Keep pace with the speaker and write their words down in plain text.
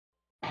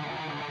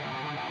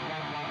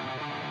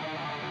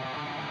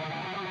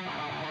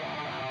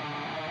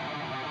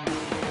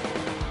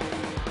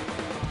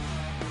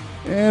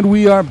And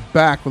we are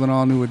back with an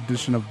all-new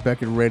edition of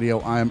Beckett Radio.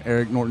 I am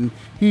Eric Norton.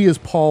 He is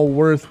Paul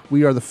Worth.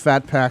 We are the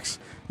Fat Packs,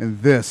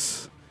 and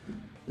this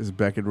is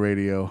Beckett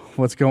Radio.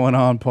 What's going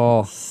on,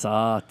 Paul?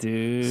 Saw,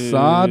 dude.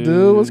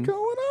 What's going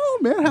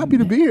on, man? Happy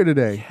to be here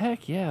today.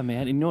 Heck yeah,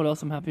 man. And you know what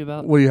else I'm happy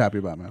about? What are you happy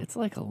about, man? It's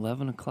like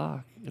 11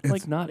 o'clock. It's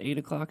like not 8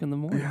 o'clock in the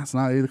morning. Yeah, it's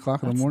not 8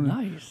 o'clock in the morning.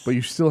 Nice. But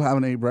you still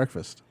haven't ate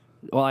breakfast.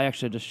 Well, I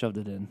actually just shoved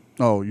it in.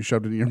 Oh, you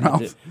shoved it in your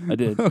mouth? I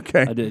did.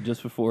 Okay. I did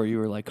just before you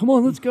were like, come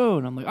on, let's go.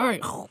 And I'm like, all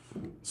right.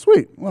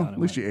 Sweet. Well, at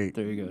least you ate.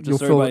 There you go. You'll Just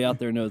so everybody out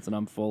there knows that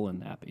I'm full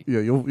and happy. Yeah,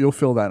 you'll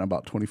fill that in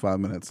about 25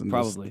 minutes. And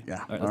Probably.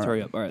 Yeah. All right, let's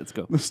hurry up. All right, let's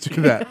go. Let's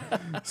do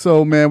that.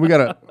 So, man, we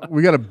got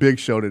a big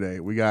show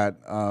today. We got.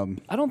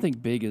 I don't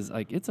think big is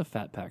like it's a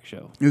Fat Pack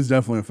show. It's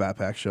definitely a Fat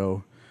Pack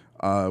show.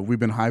 We've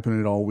been hyping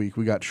it all week.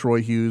 We got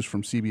Troy Hughes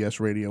from CBS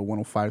Radio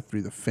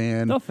 105.3 The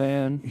Fan. The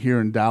Fan.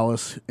 Here in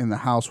Dallas in the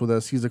house with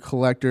us. He's a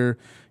collector.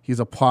 He's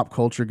a pop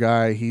culture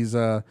guy. He's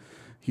a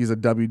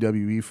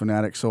WWE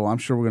fanatic. So I'm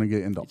sure we're going to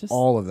get into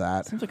all of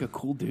that. Seems like a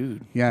cool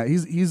dude. Yeah,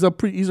 he's a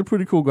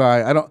pretty cool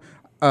guy. I don't.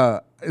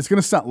 It's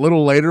going to sound a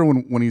little later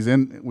when he's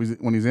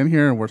in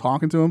here and we're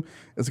talking to him.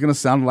 It's going to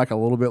sound like a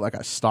little bit like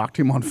I stalked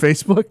him on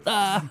Facebook.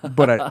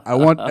 But I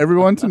want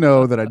everyone to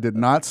know that I did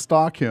not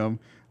stalk him.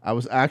 I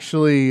was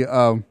actually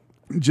I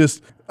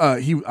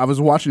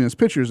was watching his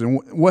pictures, and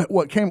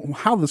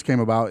how this came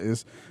about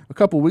is a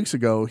couple weeks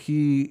ago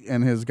he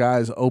and his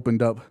guys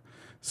opened up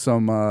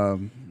some. I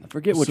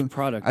forget which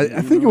product.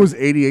 I think it was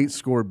 88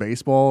 score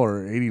baseball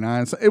or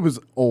 89. So it was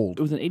old.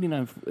 It was an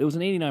 89. It was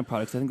an 89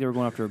 product. I think they were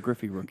going after a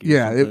Griffey rookie.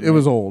 Yeah, it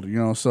was old.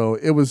 So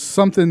it was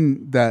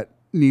something that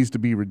needs to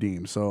be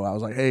redeemed. So I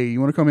was like, hey, you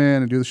want to come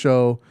in and do the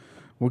show?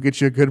 We'll get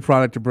you a good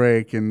product to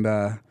break, and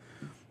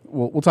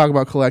we'll talk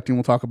about collecting.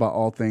 We'll talk about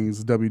all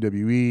things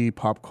WWE,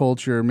 pop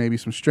culture, maybe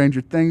some Stranger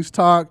Things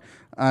talk.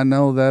 I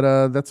know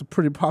that that's a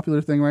pretty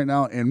popular thing right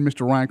now. And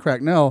Mr. Ryan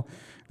Cracknell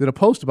did a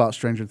post about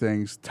Stranger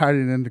Things, tied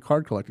it into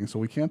card collecting, so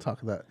we can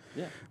talk of that.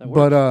 Yeah, that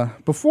works.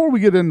 But before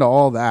we get into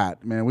all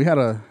that, man, we had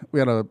a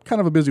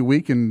kind of a busy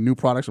week in new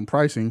products and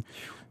pricing.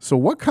 So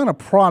what kind of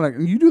product?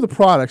 And you do the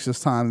products this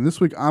time, and this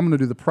week I'm going to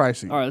do the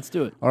pricing. All right, let's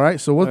do it. All right.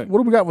 So what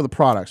do we got with the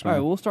products, man? All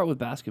right, we'll start with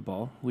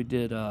basketball. We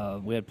had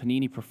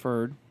Panini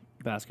Preferred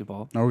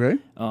basketball. Okay.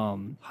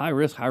 High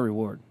risk, high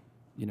reward.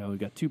 We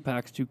got 2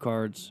 packs, 2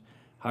 cards.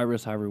 High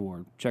risk, high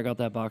reward. Check out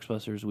that Box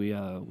Busters. We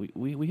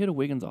hit a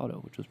Wiggins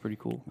auto, which was pretty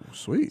cool.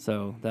 Sweet.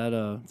 So that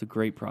it's a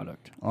great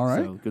product. All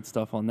right. So good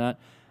stuff on that.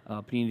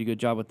 Panini did a good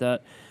job with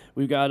that.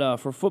 We've got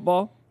for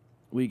football.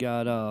 We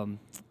got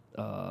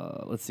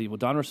let's see. Well,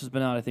 Donruss has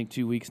been out I think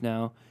 2 weeks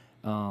now.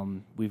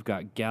 We've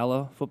got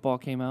Gala football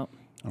came out.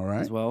 All right.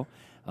 As well.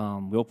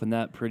 We opened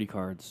that pretty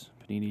cards.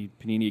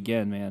 Panini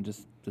again, man.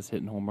 Just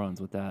hitting home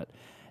runs with that.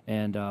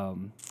 And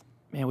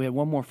man, we had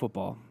one more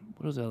football.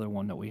 What was the other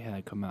one that we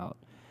had come out?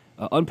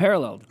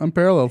 Unparalleled.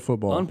 Unparalleled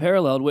football.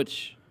 Unparalleled,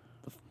 which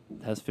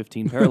has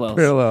 15 parallels.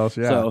 Parallels,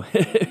 yeah. So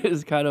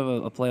it's kind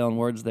of a play on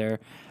words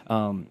there.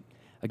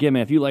 Again,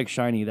 man, if you like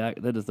shiny,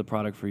 that is the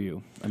product for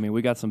you. I mean,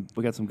 we got some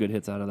good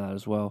hits out of that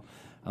as well.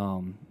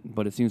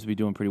 But it seems to be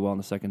doing pretty well in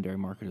the secondary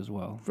market as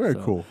well. Very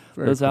cool.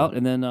 Those out,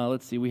 and then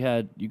let's see. We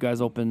had you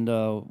guys opened.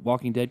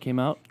 Walking Dead came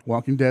out.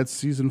 Walking Dead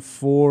season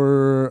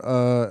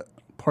 4,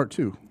 part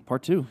 2.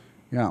 Part 2.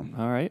 Yeah.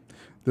 All right.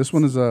 This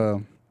one is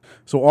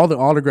so all the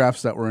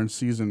autographs that were in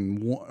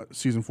season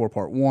 4,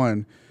 part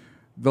 1.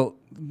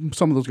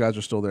 Some of those guys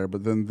are still there,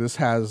 but then this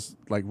has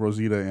like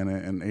Rosita in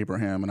it and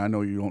Abraham, and I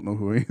know you don't know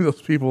who any of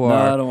those people are.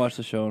 No, I don't watch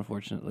the show,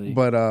 unfortunately.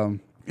 But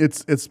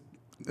it's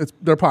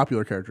they're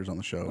popular characters on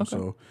the show, okay.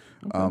 So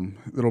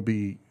it'll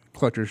be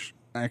collectors.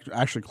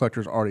 Actually,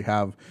 collectors already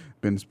have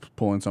been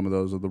pulling some of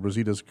those. The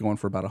Rosita's going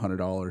for about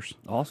 $100.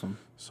 Awesome.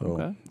 So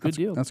okay. Good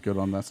deal. That's good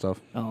on that stuff.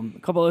 A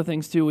couple other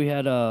things too. We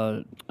had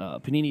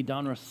Panini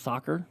Donruss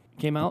Soccer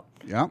came out.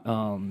 Yeah.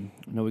 I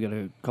know we got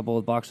a couple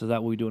of boxes of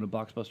that. We'll be doing a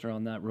box buster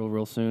on that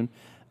real soon.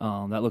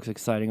 That looks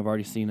exciting. I've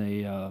already seen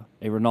a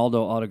Ronaldo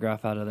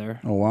autograph out of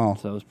there. Oh wow!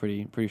 So it was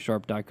pretty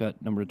sharp die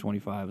cut, number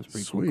 25. It was a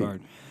pretty Sweet. cool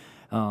card.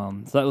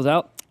 So that was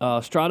out.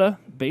 Strata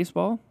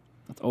baseball.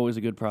 That's always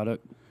a good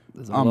product.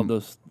 I love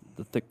the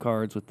thick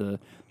cards with the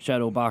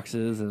shadow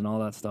boxes and all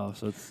that stuff.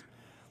 So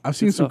I've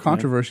seen some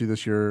controversy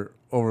this year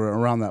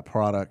around that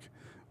product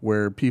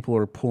where people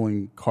are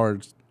pulling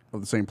cards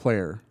of the same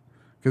player.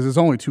 Because there's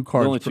only 2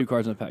 cards. Only 2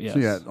 cards in a pack, yes. So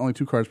yeah, only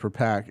 2 cards per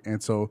pack.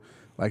 And so,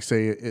 like,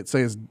 say it's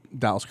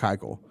Dallas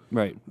Keuchel.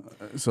 Right.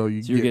 So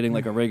you're getting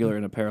like a regular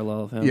and a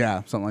parallel of him.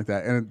 Yeah, something like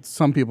that. And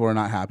some people are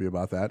not happy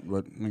about that.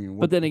 But I mean,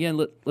 but then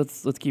again,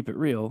 let's keep it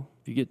real.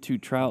 If you get 2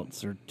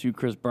 Trouts or 2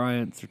 Chris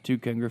Bryants or 2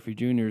 Ken Griffey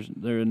Juniors,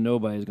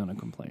 nobody's going to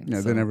complain. Yeah,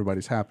 then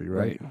everybody's happy,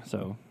 right?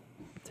 So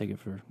take it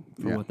for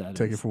what that is.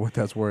 Take it for what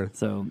that's worth.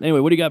 So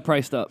anyway, what do you got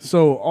priced up?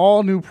 So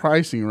all new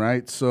pricing,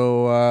 right?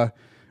 So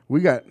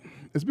we got.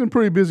 It's been a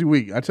pretty busy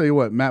week. I tell you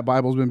what, Matt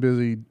Bible's been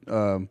busy.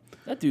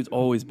 That dude's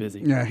always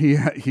busy. Yeah, he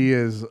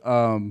is.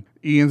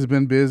 Ian's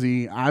been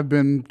busy. I've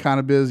been kind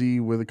of busy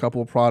with a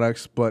couple of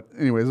products. But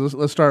anyways,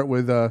 let's start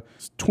with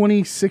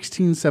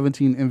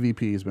 2016-17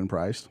 MVP has been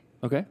priced.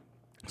 Okay.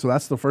 So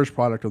that's the first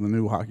product of the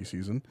new hockey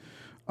season.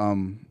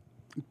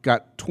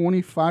 Got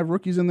 25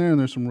 rookies in there, and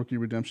there's some rookie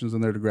redemptions in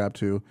there to grab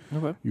too.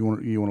 Okay. You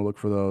want to look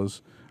for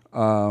those.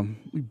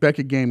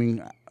 Beckett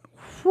Gaming,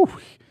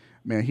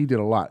 man, he did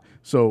a lot.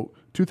 So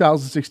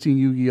 2016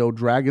 Yu-Gi-Oh!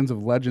 Dragons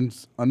of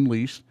Legends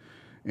Unleashed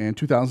and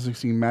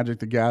 2016 Magic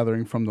the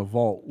Gathering from the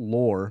Vault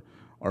Lore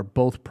are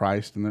both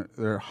priced, and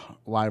they're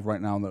live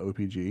right now on the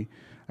OPG.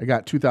 I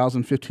got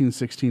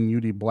 2015-16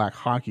 UD Black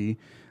Hockey.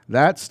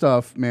 That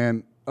stuff,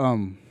 man,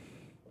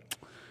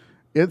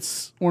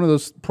 it's one of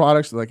those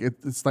products like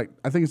it's like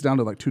I think it's down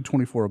to like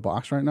 $224 a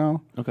box right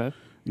now. Okay.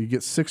 You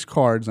get 6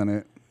 cards in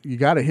it. You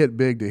got to hit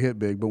big to hit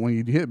big, but when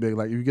you hit big,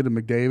 like if you get a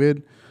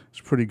McDavid, it's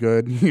pretty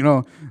good. You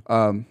know,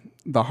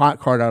 the hot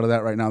card out of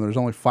that right now, there's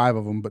only 5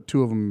 of them, but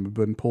 2 of them have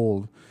been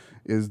pulled.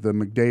 Is the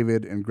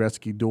McDavid and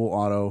Gretzky dual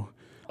auto.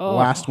 Oh.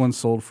 Last one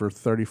sold for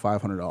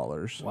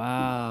 $3,500.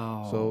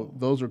 Wow. So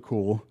those are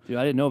cool. Dude,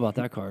 I didn't know about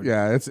that card.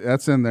 Yeah,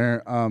 that's in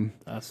there.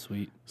 That's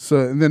sweet. So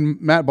and then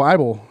Matt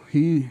Bible,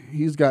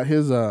 he's got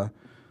his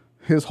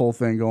whole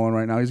thing going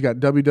right now. He's got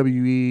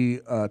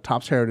WWE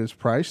Topps Heritage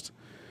priced,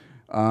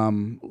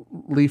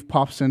 Leaf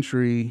Pop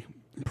Century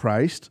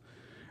priced,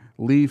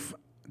 Leaf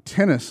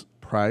Tennis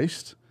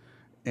priced,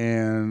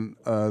 and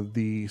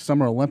the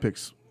Summer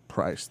Olympics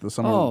priced. The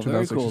summer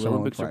very 2016 cool. The Summer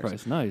Olympics are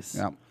Olympics priced. Nice.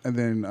 Yeah, and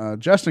then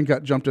Justin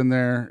got jumped in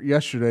there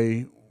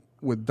yesterday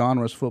with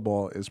Donruss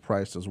Football is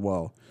priced as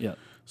well. Yeah.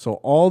 So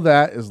all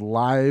that is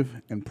live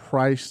and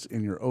priced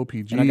in your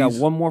OPGs. And I got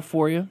one more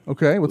for you.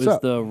 Okay, what's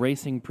up? The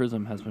Racing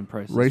Prism has been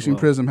priced. Racing as well.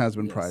 Prism has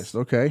been Yes. priced.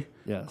 Okay.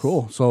 Yes.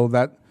 Cool. So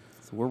So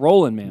we're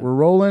rolling, man. we're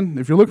rolling.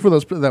 If you're looking for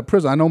that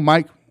Prism, I know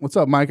Mike. What's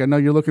up, Mike? I know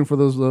you're looking for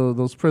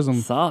those Prism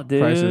Saw it,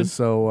 dude. prices.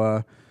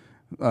 So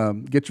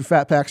get your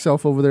fat pack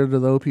self over there to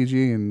the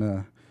OPG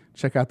and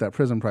check out that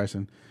Prism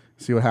pricing.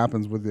 See what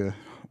happens with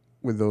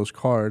those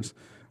cards.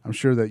 I'm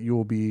sure that you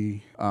will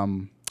be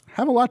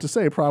have a lot to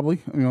say,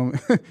 probably. You know,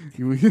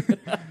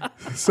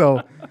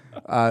 so.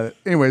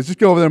 Anyways, just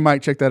go over there,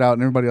 Mike. Check that out,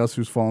 and everybody else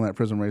who's following that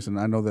Prism racing.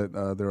 I know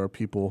that there are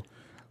people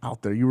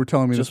out there. You were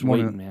telling me Just this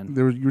morning. waiting,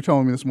 man. You were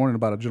telling me this morning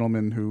about a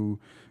gentleman who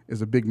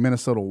is a big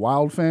Minnesota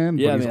Wild fan,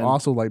 Yeah, but he's man.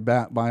 also like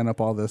buying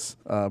up all this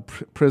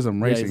Prism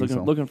Yeah, racing. he's looking,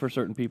 so. looking for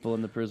certain people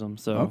in the Prism.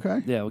 So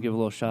Okay. yeah, we'll give a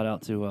little shout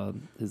out to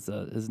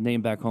his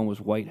name back home was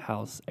White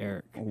House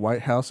Eric.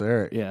 White House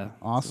Eric. Yeah, so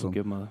Awesome. we'll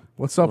give him a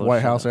What's up, little White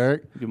shout House out.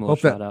 Eric? Give him a little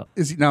Hope that- shout out.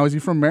 Is he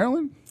from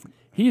Maryland?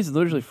 He's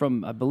literally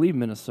from, I believe,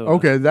 Minnesota.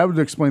 Okay, that would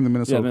explain the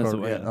Minnesota Minnesota,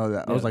 card. yeah. Oh,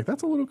 yeah. I was Yeah. like,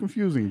 that's a little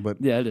confusing, but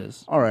Yeah, it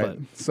is. All right,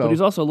 so- but he's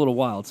also a little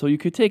wild, so you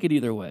could take it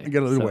either way.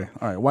 get it either way.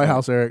 All right, White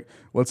House Eric,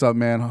 what's up,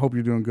 man? I hope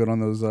you're doing good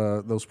on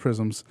those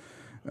Prisms.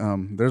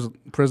 There's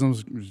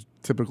Prisms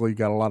typically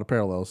got a lot of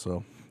parallels,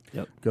 so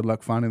Yep. good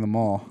luck finding them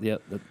all.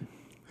 Yep.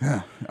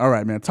 All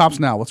right, man. Tops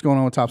Now. What's going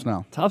on with Tops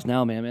Now? Tops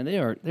now, man.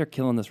 They're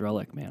killing this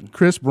relic, man.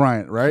 Chris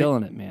Bryant, right?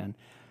 Killing it, man.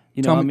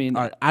 You know, Tell I me- mean,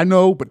 all right, I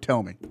know, but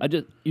tell me.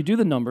 you do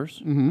the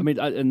numbers. Mm-hmm. I mean,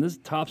 and this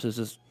Tops is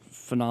just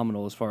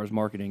phenomenal as far as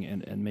marketing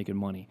and making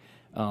money.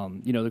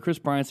 You know, the Chris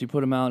Bryants, you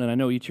put them out, and I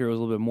know each year was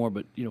a little bit more,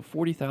 but you know,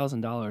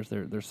 $40,000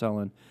 they're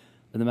selling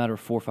in the matter of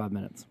 4 or 5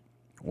 minutes.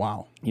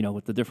 Wow. You know,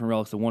 with the different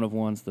relics, the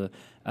 1-of-1s, the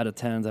out of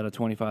 10s, out of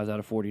 25s, out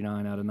of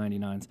 49, out of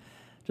 99s,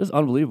 just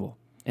unbelievable.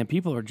 And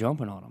people are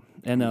jumping on them.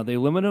 And they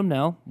limit them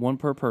now, 1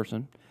 per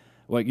person.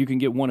 Like you can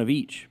get 1 of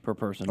each per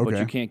person, but Okay.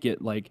 you can't get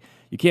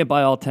you can't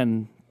buy all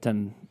 10,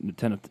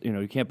 you know,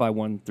 you can't buy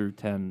 1 through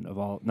 10 of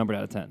all numbered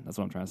out of 10. That's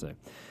what I'm trying to say.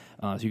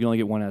 So you can only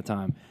get 1 at a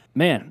time.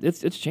 Man,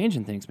 it's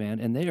changing things, man,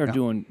 and they're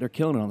killing it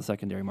on the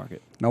secondary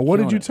market. Now, what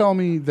did Killing you it. tell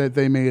me that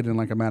they made in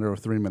like a matter of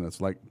 3 minutes,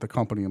 like the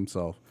company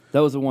himself? That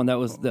was the one that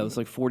was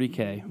like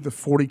 40K. The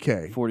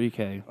 40K.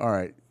 40K. All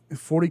right.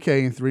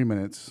 40K in 3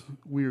 minutes.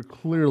 We are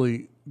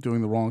clearly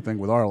doing the wrong thing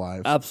with our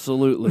lives.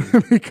 Absolutely.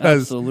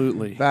 Because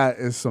Absolutely. that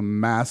is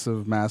some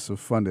massive, massive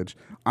fundage.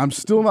 I'm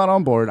still not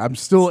on board. I'm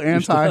still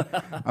anti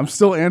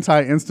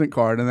instant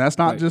card, and that's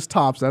not Right. just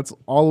Tops. That's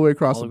all the way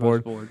across All the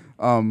across board.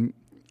 the board.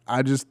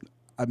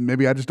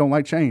 Maybe I just don't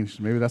like change.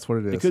 Maybe that's what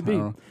it is. It could I be.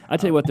 don't know. I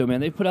tell you what, though, man,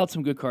 they put out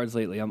some good cards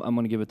lately. I'm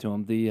going to give it to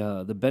them. The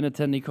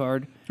Benintendi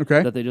card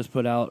Okay. that they just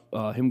put out,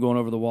 him going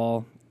over the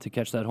wall to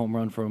catch that home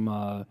run from,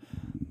 I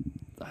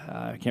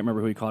can't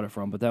remember who he caught it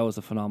from, but that was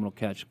a phenomenal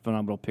catch,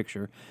 phenomenal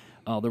picture.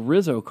 The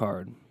Rizzo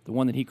card, the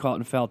one that he caught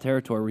in foul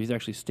territory where he's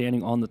actually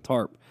standing on the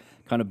tarp,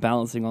 kind of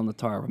balancing on the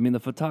tarp. I mean, the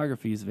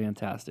photography is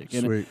fantastic.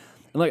 And Sweet.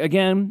 like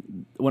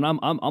again, when I'm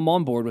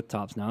on board with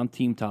Tops now, I'm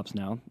team Tops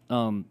now.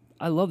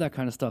 I love that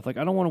kind of stuff. Like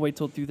I don't want to wait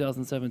till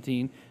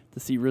 2017 to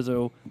see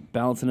Rizzo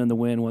balancing in the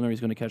wind, whether he's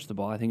going to catch the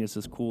ball. I think it's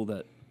just cool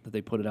that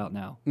they put it out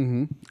now.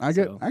 I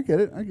get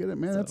it,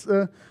 man. So-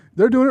 That's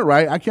they're doing it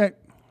right. I can't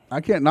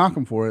knock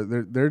them for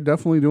it. They're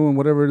definitely doing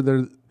whatever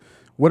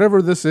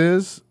this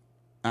is.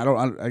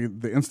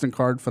 The instant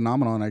card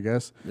phenomenon, I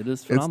guess. It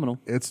is phenomenal.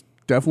 It's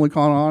definitely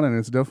caught on, and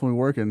it's definitely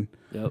working.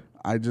 Yep.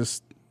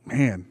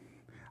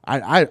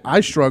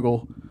 I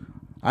struggle.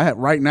 I have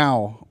right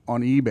now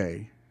on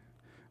eBay,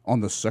 on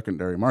the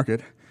secondary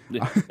market.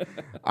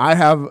 I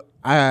have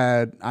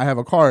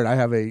a card. I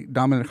have a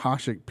Dominic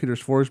Hasek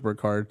Peters Forsberg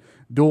card,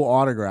 dual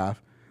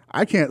autograph,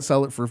 I can't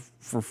sell it for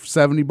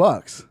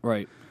 $70.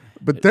 Right.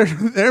 But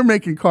they're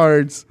making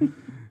cards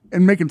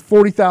and making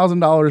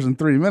 $40,000 in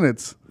 3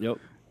 minutes. Yep.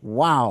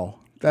 Wow.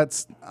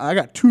 I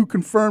got 2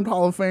 confirmed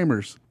Hall of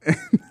Famers.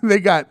 They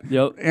got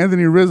Yep.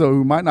 Anthony Rizzo,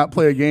 who might not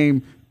play a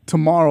game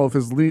tomorrow if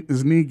his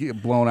knee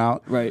get blown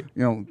out. Right.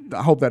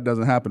 I hope that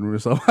doesn't happen,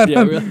 Rizzo.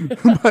 Yeah, really.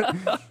 But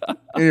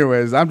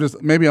anyways,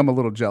 maybe I'm a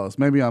little jealous.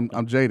 Maybe I'm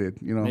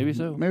jaded. Maybe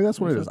so. Maybe that's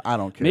what it is. I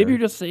don't care. Maybe you're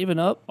just saving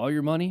up all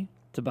your money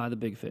to buy the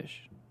big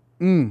fish.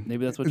 Maybe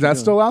that's what Is you're that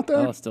doing. still out there?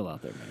 Oh, it's still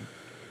out there, man.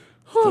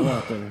 Still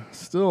out there.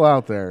 Still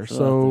out there. Still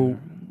So out there.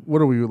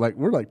 what are we like?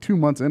 We're like 2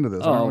 months into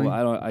this, aren't we?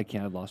 I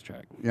can't. I've lost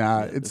track.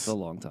 Yeah, it's a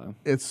long time.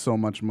 It's so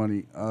much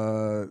money.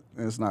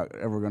 It's not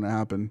ever going to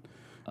happen.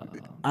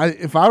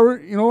 If I were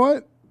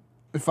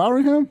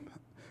him,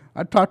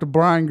 I'd talk to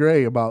Brian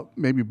Gray about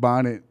maybe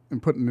buying it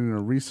and putting it in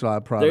a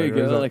resale product. There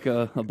you go, like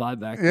a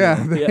buyback.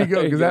 Yeah, there you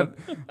go.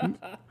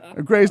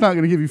 Because Gray's not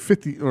going to give you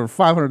 $50,000 or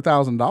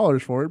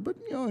 $500,000 for it, but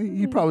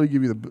he'd probably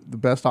give you the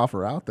best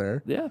offer out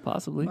there. Yeah,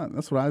 possibly.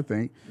 That's what I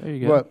think. There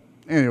you go. But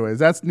anyways,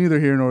 that's neither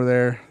here nor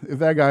there. If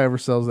that guy ever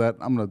sells that,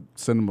 I'm going to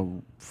send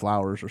him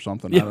flowers or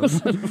something. Yeah, we'll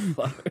send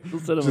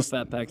him a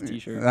Fat Pack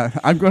T-shirt.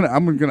 I'm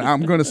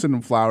gonna send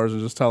him flowers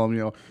and just tell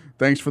him,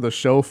 thanks for the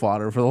show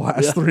fodder for the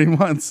last 3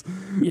 months.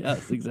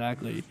 Yes,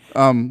 exactly.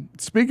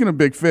 Speaking of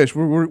big fish,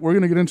 we're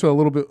gonna get into a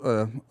little bit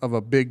of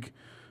a big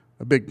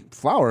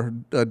flower.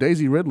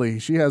 Daisy Ridley,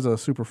 she has a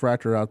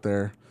superfractor out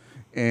there,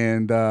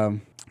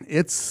 and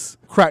it's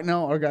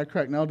Cracknell. Our guy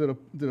Cracknell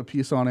did a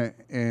piece on it,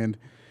 and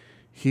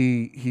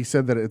he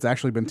said that it's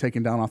actually been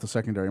taken down off the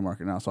secondary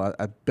market now. So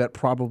I bet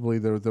probably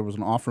there was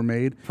an offer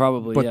made.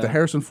 Probably, but yeah. the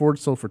Harrison Ford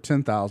sold for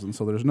 $10,000,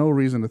 so there's no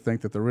reason to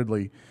think that the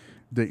Ridley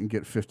didn't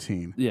get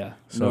 15. Yeah,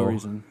 So, no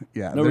reason.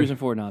 yeah, No reason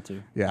for it not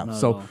to. Yeah. Not at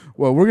So, all.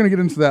 well, we're going to get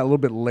into that a little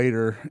bit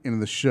later in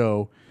the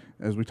show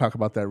as we talk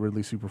about that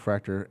Ridley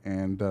Superfractor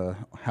and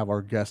have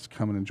our guests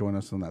come in and join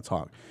us on that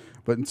talk.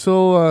 But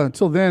until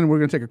then, we're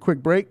going to take a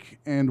quick break,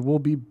 and we'll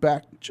be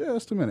back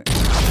just a minute.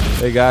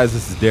 Hey guys,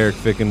 this is Derek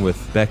Ficken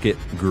with Beckett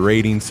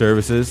Grading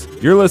Services.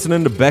 You're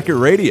listening to Beckett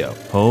Radio,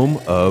 home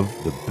of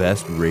the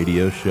best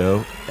radio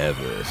show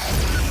ever.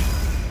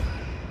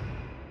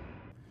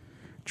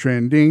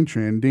 Trending,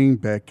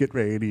 Beckett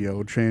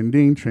Radio.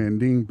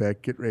 Trending,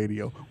 Beckett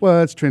Radio.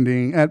 What's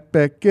trending at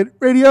Beckett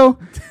Radio?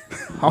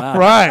 All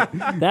right.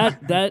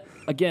 That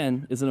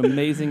again is an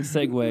amazing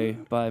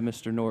segue by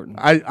Mr. Norton.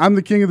 I'm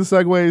the king of the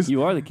segues.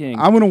 You are the king.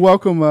 I'm going to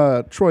welcome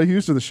Troy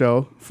Hughes to the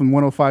show from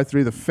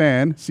 105.3 The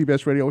Fan,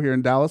 CBS Radio here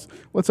in Dallas.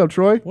 What's up,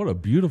 Troy? What a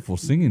beautiful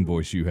singing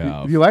voice you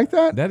have. You like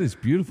that? That is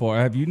beautiful.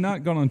 Have you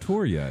not gone on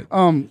tour yet?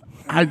 I'm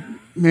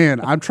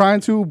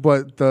trying to,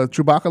 but the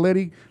Chewbacca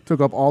lady took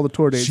up all the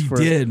tour dates. She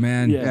did,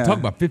 man. Yeah. Talk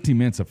about 15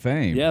 minutes of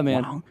fame. Yeah,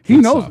 man. He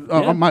Good knows.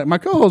 stuff. Yeah. My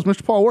co-host,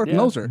 Mr. Paul Work, Yeah.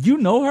 knows her. You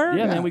know her?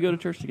 Yeah, man. We go to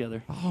church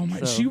together. Oh, my.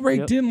 So, She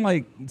raked yep. in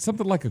like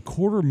something like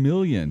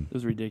 $250,000 It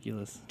was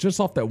ridiculous. just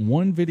off that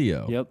one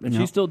video. Yep, and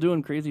she's still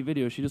doing crazy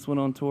videos. She just went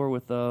on tour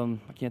with I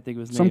can't think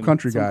of his name. Some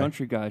country guy. Some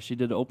country guy. She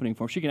did an opening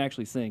for him. She can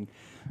actually sing,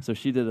 so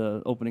she did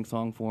an opening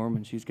song for him,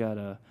 and she's got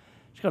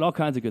all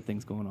kinds of good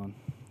things going on.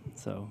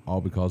 So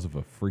All because of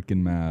a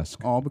freaking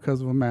mask. All because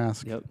of a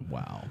mask. yep.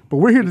 Wow. But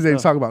we're here today to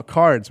stuff. talk about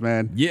cards,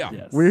 man. Yeah.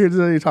 Yes. We're here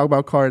today to talk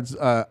about cards.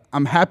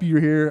 I'm happy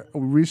you're here.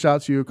 We reached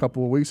out to you a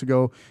couple of weeks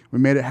ago. We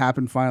made it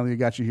happen finally. We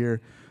got you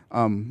here.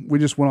 We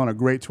just went on a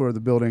great tour of the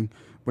building,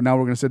 but now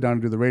we're going to sit down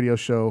and do the radio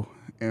show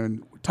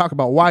and talk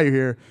about why you're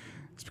here.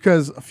 It's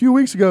because a few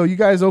weeks ago, you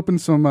guys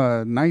opened some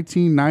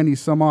 1990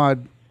 some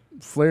odd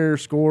Flair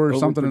score or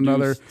something or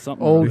another, Overproduced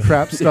something old or other.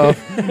 crap stuff.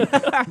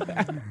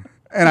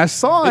 And I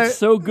saw It's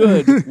so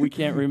good we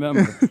can't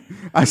remember.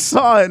 I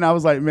saw it and I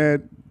was like,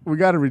 man, we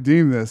got to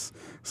redeem this.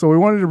 So we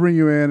wanted to bring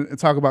you in and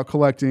talk about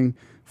collecting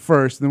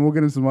first, and then we'll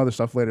get into some other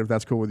stuff later if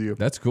that's cool with you.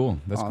 That's cool.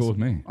 That's cool with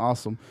me.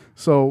 Awesome.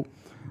 So,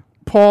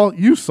 Paul,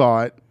 you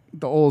saw it,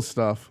 the old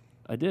stuff,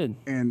 I did.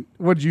 and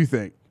what did you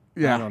think?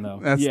 Yeah, I don't know.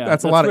 That's Yeah,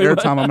 that's a that's lot of pretty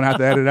airtime I'm gonna have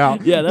to edit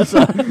out. Yeah, that's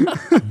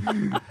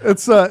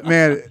It's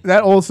man,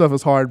 that old stuff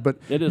is hard. But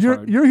It is you're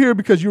hard. you're here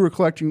because you were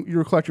collecting. You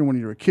were collecting when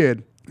you were a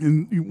kid,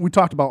 and we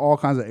talked about all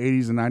kinds of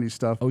 80s and 90s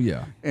stuff. Oh,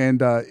 yeah.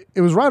 And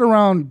it was right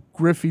around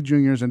Griffey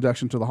Jr.'s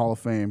induction to the Hall of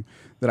Fame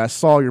that I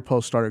saw your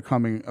post started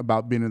coming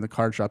about being in the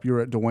card shop. You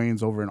were at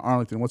Dwayne's over in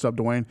Arlington. What's up,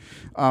 Dwayne?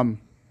 And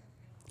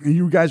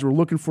you guys were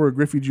looking for a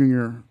Griffey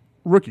Jr.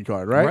 rookie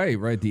card, right?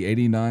 Right. The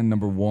 89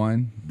 number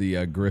 1,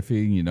 the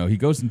Griffey, he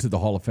goes into the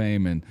Hall of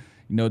Fame, and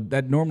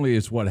that normally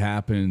is what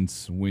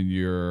happens when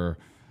you're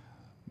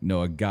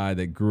a guy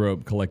that grew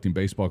up collecting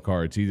baseball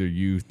cards. Either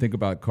you think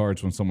about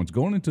cards when someone's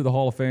going into the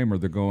Hall of Fame or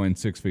they're going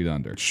 6 feet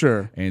under.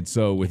 Sure. And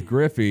so with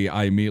Griffey,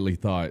 I immediately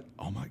thought,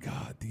 oh my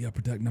God, the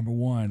Upper Deck number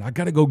 1. I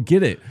got to go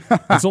get it.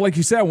 And so like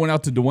you said, I went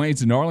out to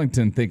Dwayne's in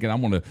Arlington thinking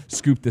I'm going to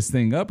scoop this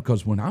thing up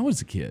because when I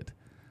was a kid,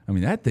 I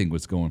mean, that thing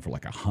was going for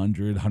like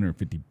 $100,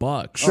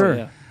 $150. Sure. Oh,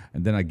 yeah.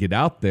 And then I get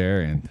out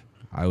there and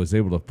I was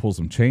able to pull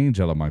some change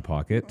out of my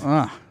pocket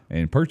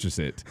and purchase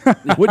it,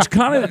 which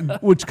kind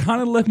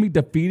of left me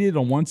defeated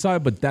on one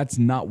side, but that's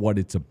not what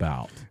it's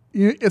about.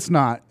 It's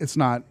not. It's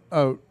not.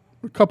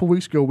 a couple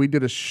weeks ago we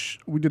did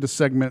a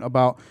segment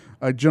about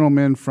a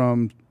gentleman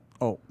from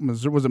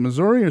Missouri, was it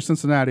Missouri or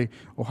Cincinnati,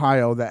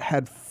 Ohio, that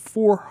had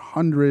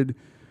 400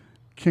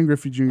 Ken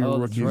Griffey Jr. Oh,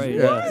 that's rookies. right,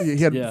 Yeah, yes.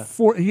 he had Yeah.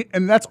 four,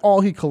 and that's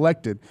all he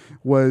collected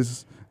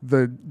was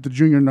the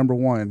junior number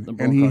one, The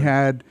and he card.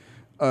 had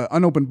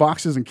unopened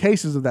boxes and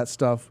cases of that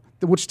stuff,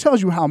 which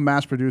tells you how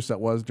mass produced that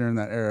was during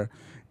that era.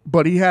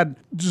 But he had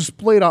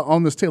displayed out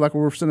on this table, like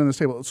we were sitting on this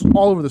table. It's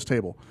all over this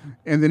table.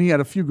 And then he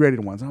had a few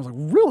graded ones. And I was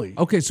like, really?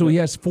 Okay, so he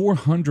has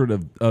 400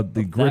 of the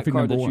That Griffey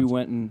card number that you ones.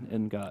 went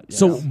and got. Yeah.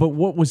 So, but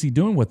what was he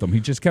doing with them? He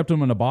just kept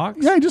them in a box.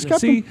 Yeah, he just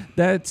kept See, them.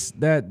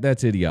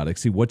 that's idiotic.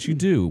 See, what you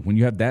do when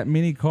you have that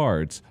many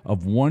cards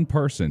of one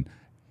person,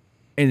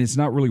 and it's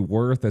not really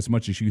worth as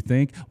much as you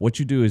think. What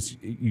you do is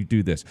you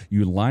do this: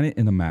 you line it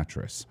in a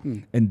mattress,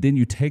 and then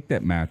you take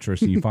that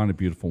mattress and you find a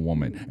beautiful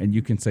woman, and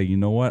you can say, you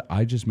know what?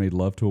 I just made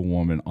love to a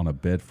woman on a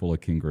bed full of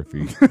Ken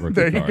Griffey rookie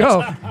There you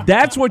cards. go.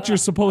 That's what you're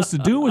supposed to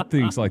do with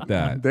things like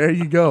that. There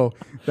you go.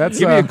 That's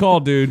Give me a call,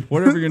 dude.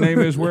 Whatever your name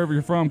is, wherever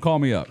you're from, call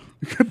me up.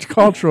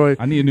 call Troy.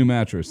 I need a new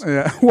mattress.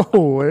 Yeah.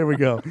 Whoa, there we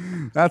go.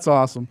 That's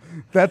awesome.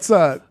 That's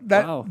Wow.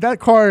 that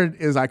card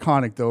is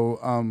iconic though.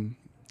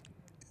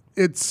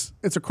 It's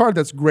a card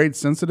that's grade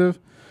sensitive.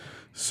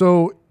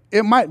 So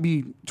it might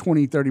be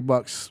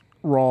 $20-$30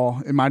 raw.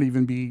 It might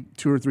even be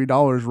 $2 or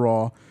 $3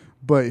 raw.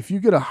 But if you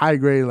get a high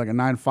grade like a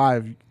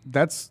 9.5,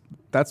 that's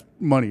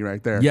money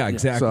right there. Yeah,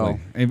 exactly. So,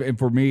 And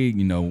for me,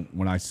 you know,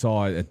 when I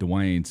saw it at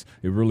Dwayne's,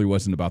 it really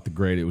wasn't about the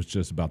grade. It was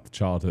just about the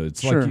childhood.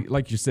 It's Sure.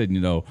 like you said,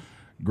 you know,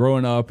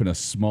 growing up in a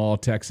small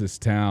Texas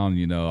town,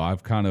 you know,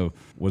 I've kind of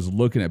was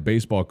looking at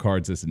baseball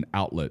cards as an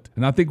outlet.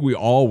 And I think we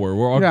all were.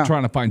 We're all Yeah.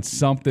 trying to find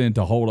something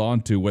to hold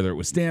on to, whether it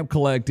was stamp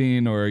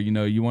collecting or, you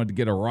know, you wanted to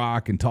get a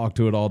rock and talk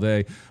to it all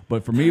day.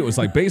 But for me, it was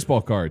like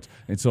baseball cards.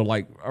 And so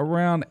like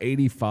around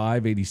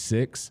 85,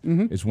 86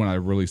 is when I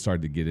really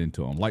started to get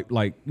into them. Like,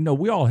 you know,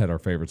 we all had our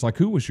favorites. Like,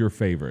 who was your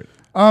favorite?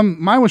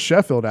 mine was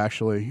Sheffield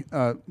actually.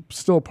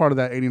 Still part of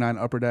that '89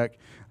 Upper Deck.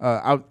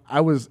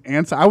 I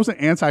wasn't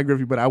anti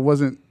Griffey, but I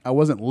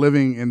wasn't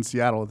living in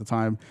Seattle at the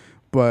time.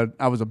 But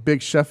I was a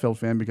big Sheffield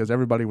fan because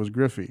everybody was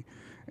Griffey.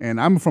 And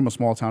I'm from a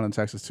small town in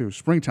Texas too,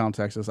 Springtown,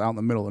 Texas, out in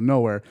the middle of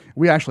nowhere.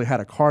 We actually had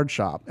a card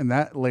shop, and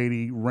that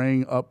lady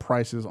rang up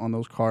prices on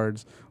those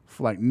cards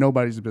for like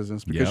nobody's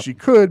business because Yep. she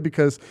could,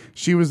 because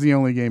she was the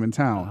only game in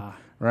town,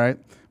 right?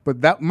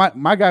 But that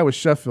my guy was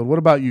Sheffield. What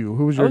about you?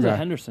 Who was I your was guy? a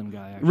Henderson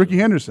guy, actually. Ricky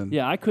Henderson.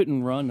 Yeah, I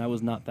couldn't run. I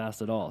was not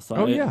fast at all. So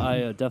Oh, yeah.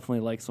 I definitely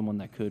like someone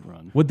that could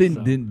run. Well, then,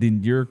 So-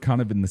 then you're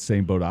kind of in the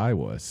same boat I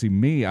was. See,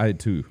 me, I had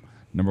two.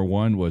 Number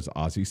one was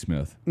Ozzie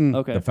Smith.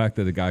 Okay. The fact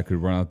that a guy could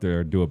run out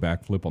there, do a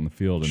backflip on the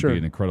field, and Sure. be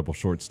an incredible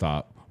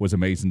shortstop was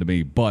amazing to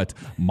me. But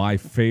my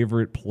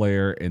favorite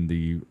player in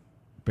the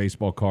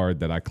baseball card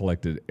that I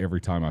collected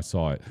every time I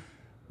saw it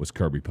was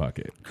Kirby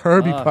Puckett.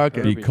 Kirby Puckett.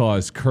 Kirby.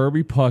 Because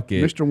Kirby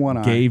Puckett Mr.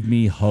 One-Eye. gave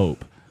me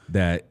hope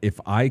that if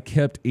I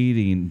kept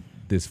eating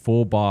this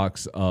full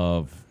box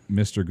of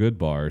Mr. Good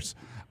Bars,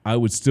 I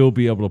would still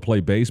be able to play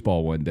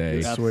baseball one day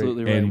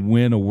Absolutely right. and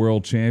win a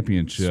world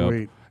championship.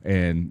 Sweet.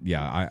 And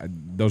yeah,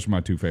 those are my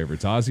two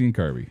favorites, Ozzie and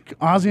Kirby.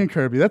 Ozzie and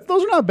Kirby.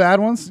 Those are not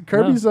bad ones.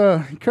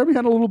 Kirby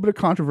had a little bit of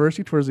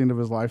controversy towards the end of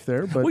his life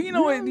there, but Well, you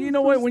know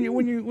what?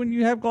 When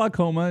you have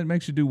glaucoma, it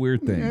makes you do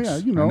weird things. yeah,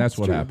 you know, and that's it's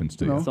what true. happens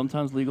to You you. know.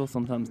 Sometimes legal,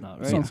 sometimes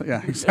not, right?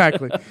 Yeah,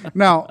 exactly.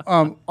 Now,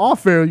 all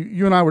fair,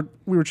 you and I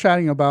were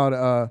chatting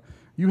about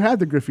you had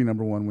the Griffey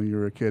number one when you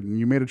were a kid, and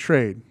you made a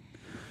trade.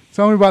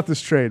 Tell me about this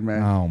trade,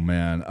 man. Oh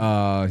man,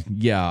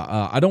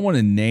 I don't want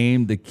to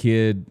name the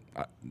kid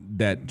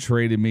that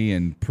traded me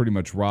and pretty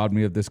much robbed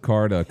me of this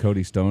card,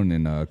 Cody Stone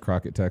in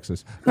Crockett,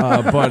 Texas.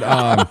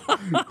 But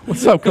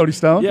What's up, Cody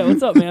Stone? Yeah,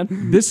 what's up, man?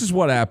 this is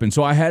what happened.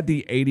 So I had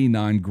the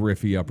 '89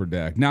 Griffey Upper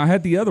Deck. Now I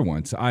had the other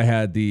ones. I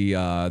had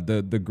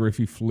the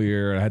Griffey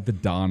Fleer. I had the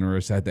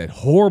Donruss. I had that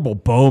horrible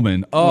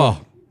Bowman.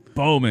 Oh.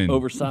 Bowman.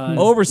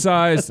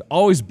 Oversized,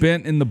 always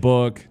bent in the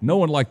book. No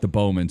one liked the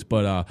Bowmans,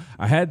 but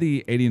I had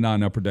the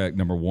 89 Upper Deck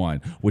number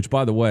one, which,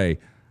 by the way,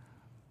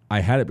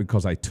 I had it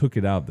because I took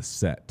it out of the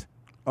set.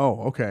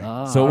 Oh, okay.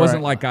 So it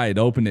wasn't like I had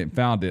opened it and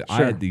found it. I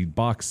Sure. had the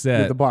box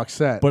set. the box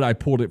set. But I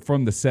pulled it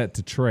from the set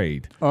to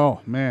trade Oh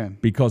man.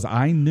 because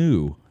I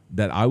knew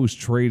that I was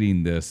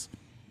trading this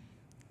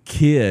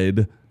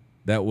kid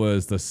that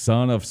was the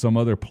son of some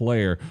other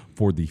player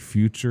for the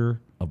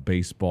future of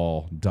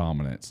baseball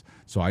dominance.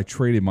 So I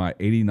traded my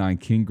 89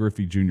 Ken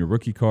Griffey Jr.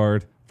 rookie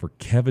card for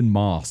Kevin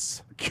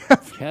Moss.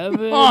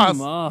 Kevin Moss.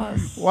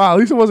 Moss. Wow, at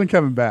least it wasn't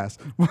Kevin Bass.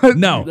 But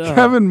No.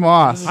 Kevin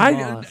Moss.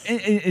 And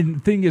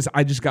the thing is,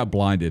 I just got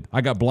blinded.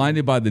 I got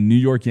blinded by the New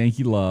York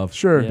Yankee love.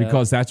 Sure. Yeah.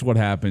 Because that's what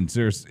happens.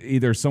 There's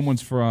either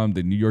someone's from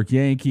the New York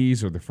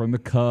Yankees or they're from the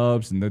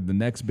Cubs, and they're the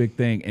next big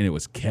thing, and it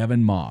was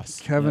Kevin Moss.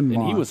 Kevin Moss.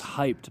 And he was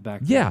hyped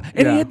back then. Yeah,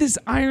 and Yeah. he had this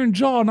iron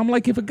jaw, and I'm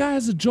like, if a guy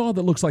has a jaw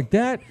that looks like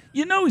that,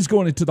 you know he's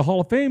going into the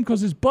Hall of Fame because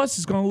his bust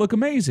is going to look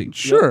amazing.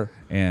 Sure.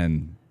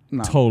 And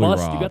totally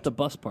Bust. robbed. You got the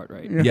bust part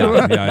right.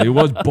 yeah, it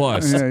was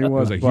bust. Yeah, it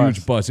was a bust.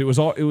 huge bust. It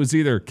was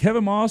either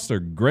Kevin Moss or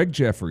Greg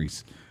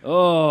Jeffries.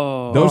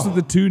 Oh. Those are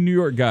the two New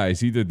York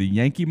guys, either the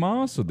Yankee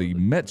Moss or the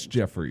Mets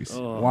Jeffries.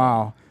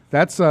 Wow,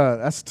 that's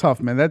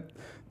tough, man.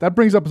 That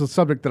brings up a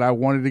subject that I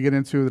wanted to get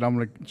into that I'm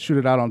going to shoot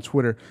it out on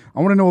Twitter. I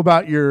want to know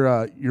about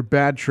your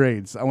bad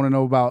trades. I want to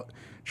know about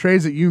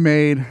trades that you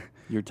made.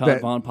 Your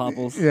Todd Von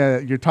Popples. Yeah,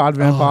 your Todd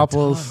Van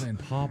Popples. Todd Van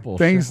Poppel,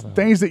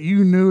 Things that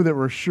you knew that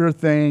were sure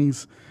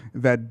things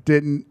that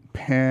didn't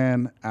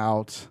pan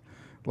out.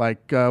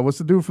 Like what's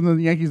the dude from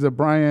the Yankees?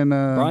 Brian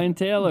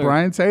Taylor.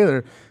 Brian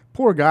Taylor.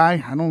 Poor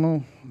guy. I don't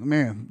know,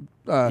 man.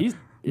 He's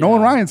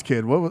Nolan Ryan's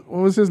kid. What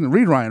was his name?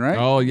 Reed Ryan, right?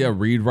 Oh yeah,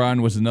 Reed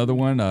Ryan was another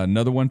one.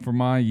 Another one for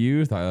my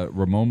youth.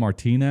 Ramon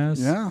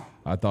Martinez. Yeah.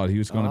 I thought he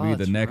was going to be the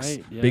that's next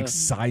right, yeah. big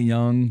Cy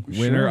Young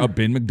winner. Sure.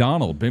 Ben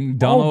McDonald. Ben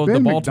McDonald of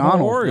Ben the Baltimore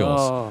McDonald.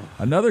 Orioles. Oh.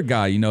 Another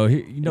guy.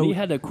 He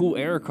had a cool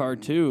error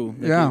card too.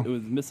 Like Yeah. it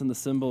was missing the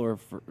symbol or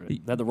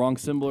had the wrong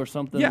symbol or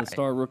something. Yeah, the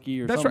star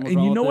rookie or that's something. right. was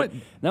And you wrong know with it.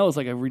 what? That was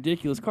like a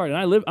ridiculous card.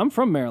 And I'm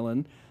from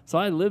Maryland, so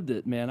I lived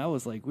it, man. I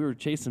was like, we were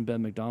chasing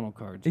Ben McDonald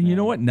cards. And you man.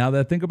 know what? Now that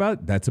I think about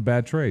it, that's a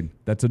bad trade.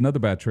 That's another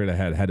bad trade I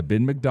had. I had a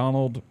Ben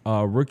McDonald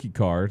rookie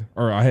card,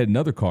 or I had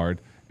another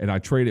card, and I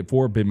traded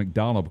for Ben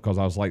McDonald because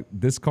I was like,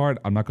 this card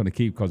I'm not going to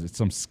keep because it's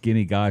some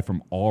skinny guy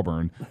from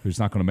Auburn who's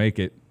not going to make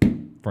it.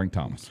 Frank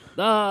Thomas.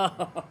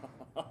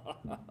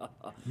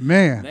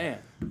 Man. Man.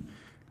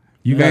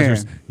 You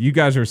Man.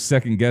 guys are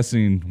second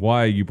guessing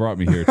why you brought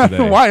me here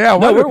today. Why? Yeah. No,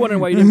 Why we're wondering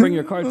why you didn't bring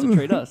your cards to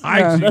trade us.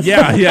 I would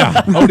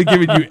have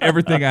given you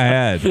everything I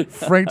had.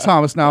 Frank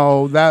Thomas.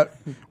 Now that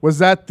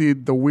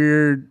the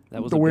weird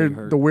That was the a big weird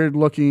hurt. the weird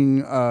looking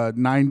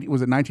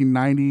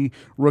 1990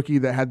 rookie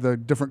that had the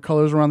different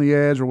colors around the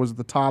edge, or was it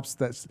the tops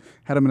that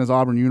had him in his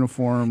Auburn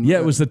uniform? Yeah,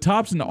 it was the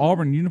tops in the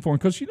Auburn uniform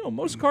because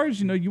most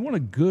cards, you want a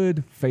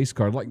good face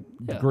card like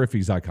Yeah.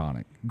 Griffey's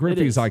iconic.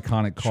 Griffey's is.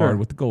 iconic card Sure.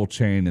 with the gold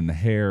chain and the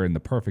hair and the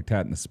perfect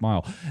hat and the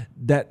smile.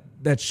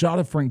 That shot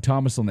of Frank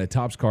Thomas on that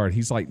tops card,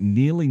 he's like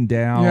kneeling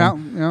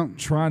down, Yeah.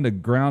 trying to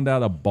ground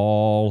out a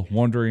ball,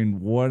 wondering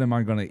what am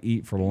I going to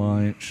eat for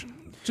lunch.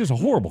 Just a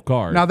horrible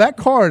card. Now that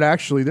card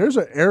actually, there's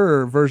an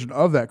error version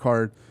of that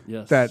card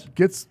Yes. that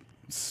gets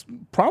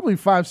probably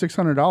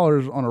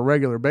 $500-600 on a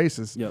regular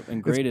basis. Yep,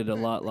 and graded a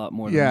lot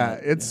more. Yeah,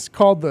 than that. it's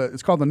called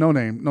the no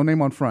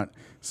name on front.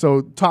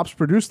 So Topps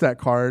produced that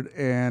card,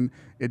 and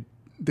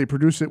they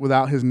produce it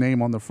without his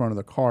name on the front of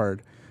the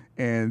card.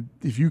 And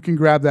if you can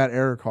grab that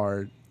error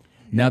card,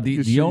 now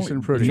you the only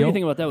sitting pretty. The the tricky only-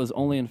 thing about that was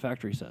only in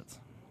factory sets.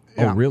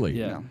 Yeah. Oh, really?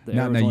 Yeah. the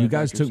Now, error was now only you in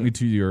guys factory took me sets.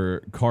 to your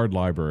card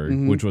library,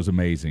 Mm-hmm. which was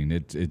amazing.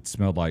 It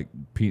smelled like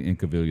Pete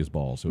Incaviglia's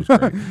balls. It was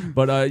great.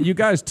 But you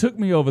guys took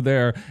me over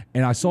there,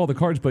 and I saw the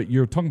cards. But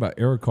you're talking about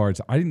error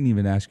cards. I didn't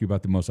even ask you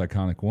about the most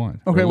iconic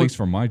one, or Okay, at well- least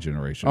from my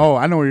generation. Oh,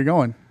 I know where you're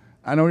going.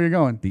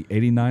 The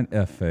 '89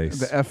 F face,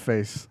 The F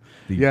face.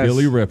 the Yes.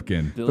 Billy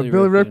Ripken. The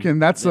Billy Ripken,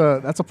 that's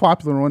a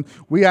popular one.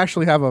 We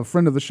actually have a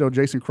friend of the show,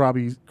 Jason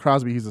Crosby.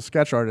 He's a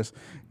sketch artist,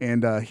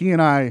 and he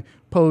and I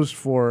posed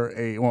for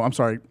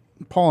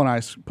Paul and I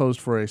posed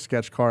for a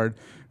sketch card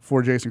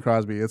for Jason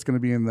Crosby. It's going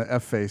to be in the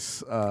F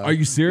face. Are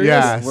you serious?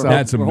 Yeah,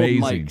 That's We're holding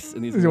amazing. mics,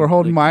 and these We're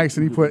holding mics,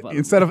 and he put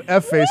instead of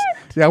F face.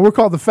 Yeah, we're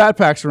called the Fat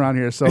Packs around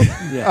here. So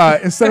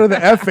instead of the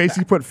F face,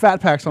 he put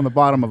Fat Packs on the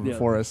bottom of it Yeah.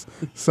 for us.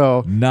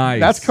 So Nice.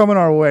 That's coming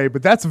our way.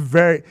 But that's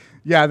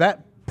that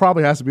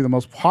probably has to be the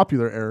most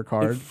popular error It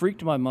card.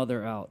 freaked my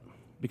mother out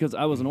because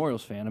I was an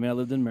Orioles fan. I mean, I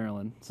lived in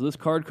Maryland. So this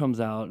card comes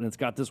out, and it's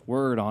got this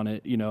word on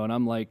it, and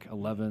I'm like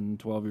 11,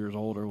 12 years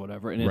old or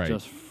whatever, and it Right.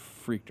 just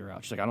freaked her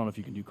out. She's like, I don't know if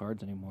you can do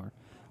cards anymore.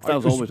 'Cause I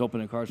was always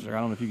opening cards. She's like, I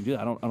don't know if you can do that.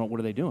 I don't. What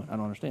are they doing? I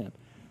don't understand.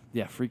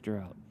 Yeah, freaked her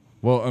out.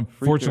 Well, Freaked her out.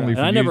 unfortunately, and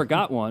for I you, never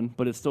got one,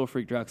 but it still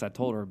freaked her out because I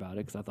told her about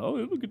it because I thought,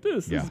 oh, look at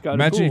this. Yeah. This is kind of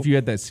Imagine cool. if you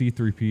had that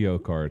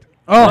C3PO card.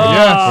 Oh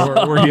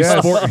yes, Where he's,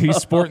 Yes. he's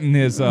sporting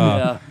his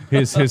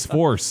his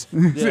force.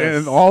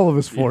 and all of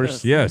his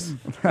force. Yes.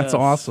 That's Yes.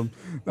 awesome.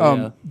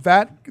 Yeah.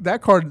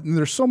 That card.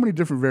 There's so many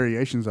different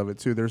variations of it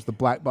too. There's the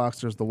black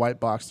box. There's the white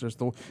box. There's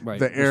the Right.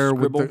 the The air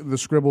with scribble. the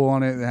scribble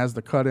on it. It has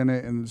the cut in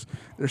it, and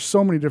there's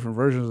so many different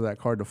versions of that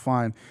card to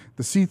find.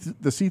 The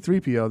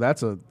C3PO.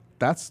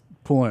 That's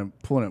pulling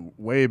it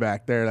way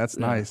back there. That's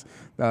nice.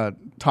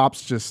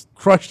 Topps just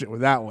crushed it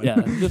with that one.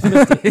 Yeah, just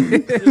missed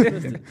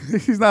it.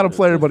 He's not a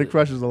player, but he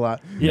crushes a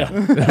lot.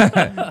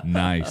 Yeah.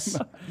 Nice.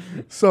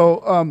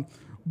 So,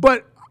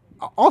 but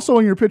also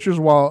in your pictures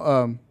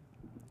while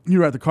you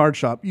were at the card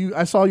shop,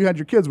 I saw you had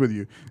your kids with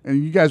you,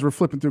 and you guys were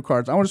flipping through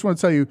cards. I just want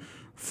to tell you,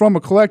 from a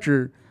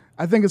collector,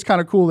 I think it's kind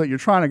of cool that you're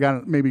trying to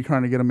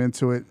get them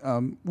into it.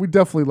 We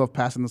definitely love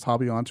passing this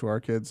hobby on to our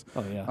kids.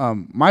 Oh, yeah.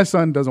 My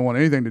son doesn't want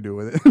anything to do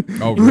with it.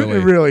 Oh, really?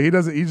 Really, he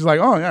doesn't. He's just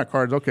like, oh yeah,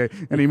 cards, okay,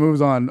 and he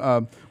moves on.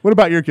 What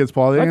about your kids,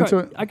 Paul? Are they into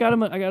it? I got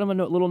him a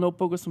little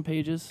notebook with some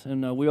pages,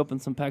 and we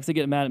opened some packs. They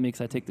get mad at me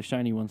because I take the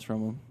shiny ones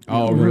from them.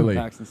 Oh, really?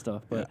 Packs and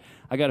stuff. But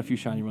I got a few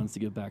shiny ones to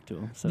give back to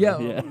them. So,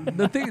 Yeah.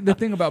 The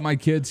thing about my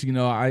kids,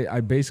 I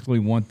basically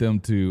want them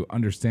to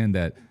understand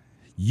that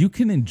you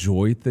can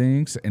enjoy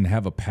things and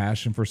have a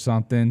passion for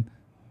something,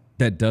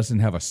 that doesn't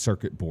have a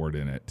circuit board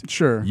in it.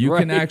 Sure. You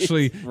can Right,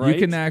 actually right. you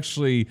can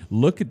actually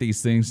look at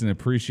these things and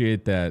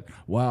appreciate that,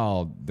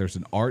 wow, there's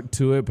an art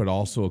to it, but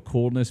also a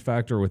coolness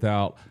factor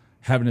without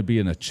having to be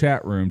in a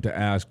chat room to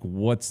ask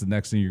what's the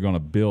next thing you're going to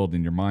build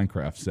in your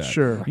Minecraft set.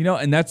 Sure. You know,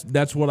 and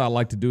that's what I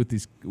like to do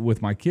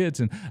with my kids,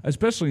 and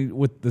especially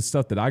with the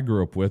stuff that I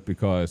grew up with,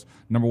 because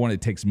number one,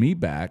 it takes me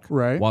back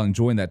Right. while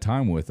enjoying that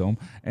time with them,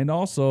 and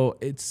also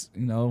it's,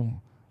 you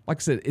know, like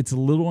I said, it's a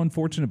little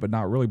unfortunate, but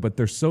not really. But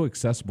they're so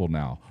accessible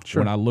now.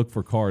 Sure. When I look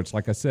for cards,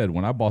 like I said,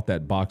 when I bought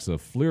that box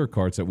of Fleer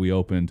cards that we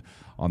opened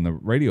on the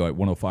radio at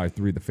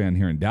 105.3 The Fan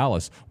here in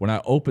Dallas, when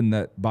I opened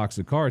that box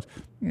of cards,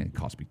 it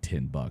cost me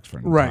 $10 for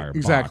an Right, entire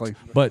exactly.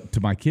 box. But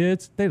to my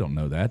kids, they don't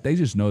know that. They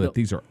just know that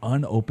these are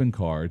unopened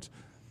cards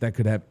that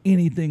could have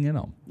anything in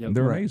them. Yep. And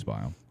they're Right. amazed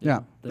by them. Yeah,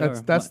 They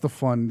that's are. the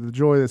fun, the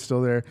joy that's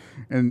still there,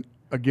 and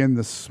again,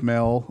 the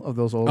smell of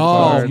those old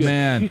Oh cards.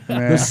 man,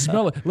 the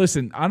smell.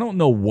 Listen, I don't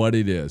know what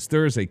it is.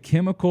 There is a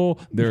chemical.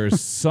 There is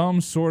some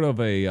sort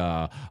of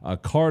a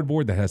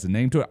cardboard that has a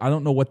name to it. I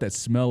don't know what that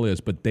smell is,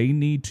 but they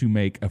need to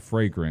make a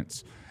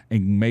fragrance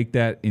and make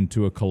that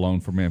into a cologne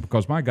for men.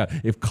 Because my God,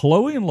 if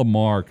Chloe and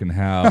Lamar can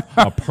have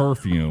a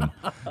perfume,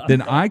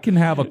 then I can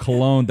have a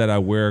cologne that I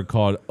wear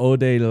called Eau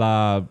de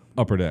la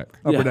Upper Deck,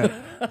 Upper Deck.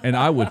 and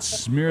I would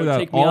smear that.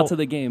 Take me out to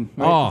the game.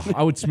 Right? Oh,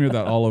 I would smear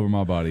that all over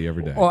my body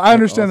every day. Well, I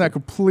understand that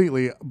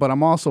completely, but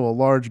I'm also a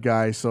large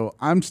guy, so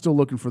I'm still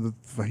looking for the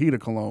fajita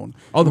cologne.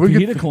 Oh, the If we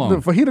fajita get cologne. The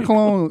fajita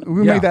cologne,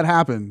 we Yeah. make that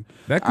happen.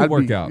 That could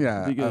work be, out.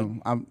 Yeah, Be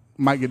good. I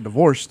might get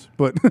divorced,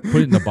 but Put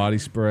it in the body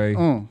spray.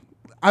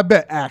 I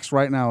bet Axe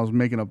right now is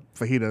making a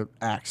fajita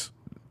Axe.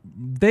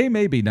 They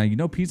may be. Now, you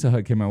know Pizza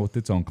Hut came out with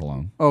its own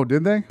cologne. Oh,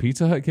 did they?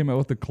 Pizza Hut came out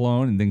with the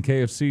cologne, and then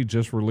KFC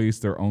just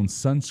released their own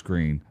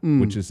sunscreen,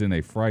 which is in a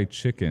fried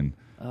chicken.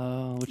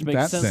 Which makes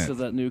That's sense it. because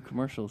that new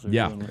commercials. They're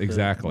Yeah, doing with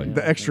exactly.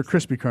 The extra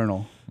crispy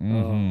kernel.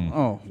 Mm-hmm.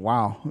 Oh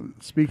wow!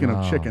 Speaking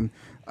of chicken,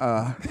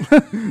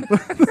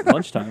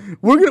 lunchtime.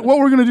 what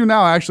we're gonna do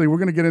now? Actually, we're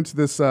gonna get into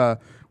this.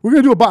 We're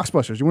gonna do a box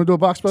busters. You want to do a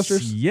box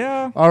busters?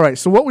 Yeah. All right.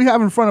 So what we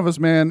have in front of us,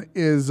 man,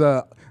 is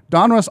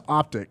Donruss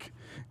Optic,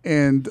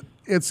 and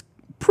it's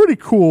pretty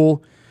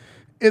cool.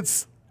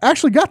 It's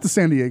actually got the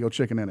San Diego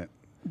chicken in it.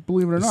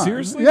 Believe it or not.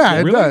 Seriously? Yeah,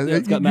 it Really? does. Yeah,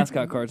 it's got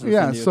mascot cards. With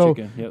Yeah. San Diego So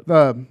chicken.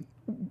 Yep.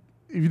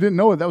 if you didn't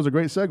know it, that was a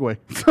great segue.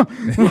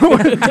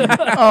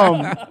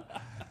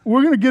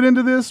 We're gonna get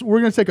into this. We're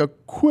gonna take a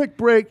quick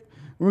break.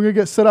 We're gonna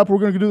get set up. We're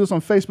gonna do this on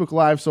Facebook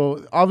Live.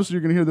 So obviously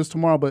you're gonna hear this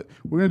tomorrow, but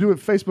we're gonna do it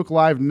Facebook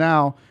Live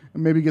now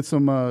and maybe get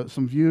some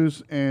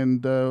views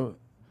and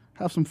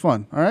have some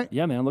fun. All right?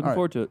 Yeah, man. Looking All right.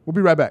 forward to it. We'll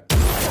be right back.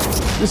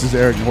 This is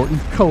Eric Norton,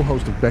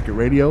 co-host of Beckett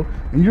Radio,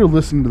 and you're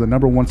listening to the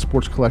 #1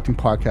 sports collecting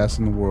podcast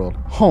in the world,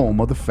 home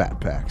of the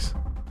Fat Packs.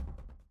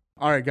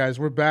 All right, guys,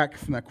 we're back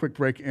from that quick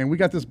break, and we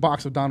got this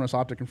box of Donruss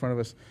Optic in front of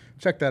us.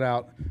 Check that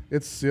out.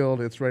 It's sealed.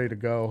 It's ready to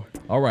go.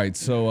 All right.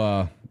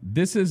 So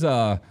this is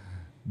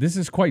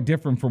quite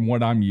different from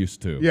what I'm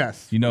used to.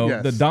 Yes, You know,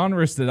 yes. the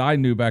Donruss that I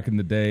knew back in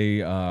the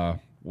day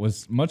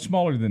was much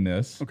smaller than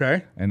this.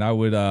 Okay. And I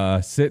would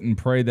sit and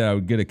pray that I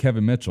would get a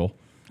Kevin Mitchell.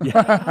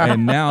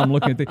 And now I'm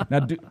looking at now.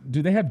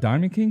 Do they have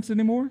Diamond Kings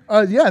anymore?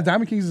 Yeah,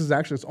 Diamond Kings is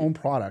actually its own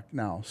product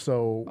now.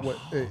 So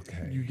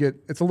you get,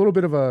 it's a little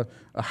bit of a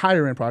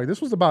higher end product. This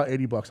was about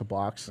 $80 a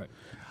box. Right.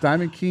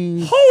 Diamond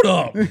Kings. Hold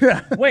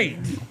up. Wait.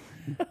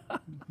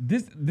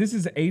 This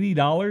is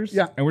 $80.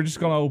 Yeah. And we're just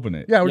gonna open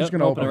it. Yeah, we're Yep, just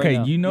gonna open open it it. right Okay.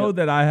 now. You know Yep.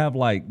 that I have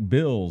like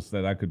bills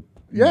that I could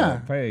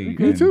pay.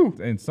 Me too.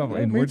 And stuff. Yeah,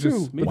 and me we're too.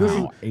 just But this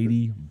wow,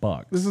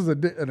 $80. This is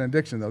an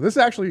addiction, though. This is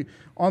actually,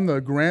 on the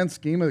grand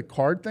scheme of the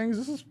card things,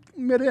 this is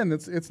mid-end.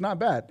 It's not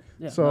bad.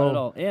 Yeah, so, not at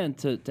all. And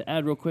to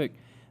add real quick,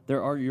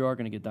 you are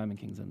going to get Diamond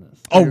Kings in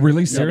this. Oh,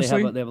 really? Yeah,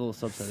 Seriously? they have a little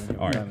subset in here.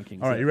 All right. Diamond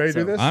Kings. All right, you ready to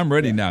do this? I'm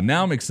ready now.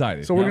 Now I'm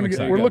excited. So Now we're I'm gonna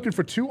excited. we're looking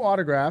for 2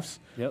 autographs.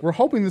 Yep. We're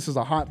hoping this is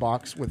a hot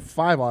box with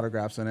 5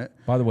 autographs in it.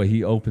 By the way,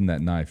 he opened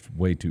that knife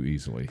way too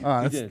easily.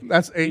 did.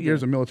 That's 8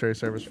 years of military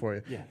service for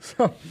you. Yeah.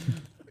 So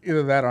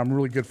either that or I'm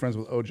really good friends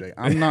with OJ.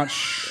 I'm not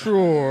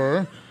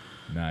sure.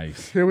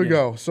 Nice. Here we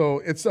go. So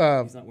it's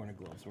He's not wearing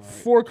gloves. We're all right.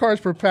 4 cards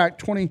per pack,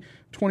 20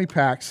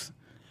 packs.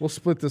 We'll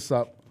split this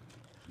up.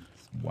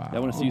 Wow. I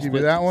want to see you Give me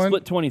split, that one.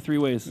 split 23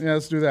 ways. Yeah,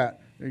 let's do that.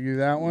 Give you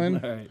that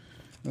one. All right.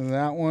 And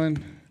that one,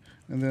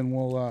 and then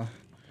we'll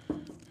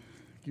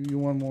give you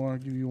one more.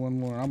 Give you one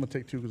more. I'm gonna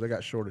take 2 because I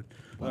got shorted.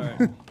 All right.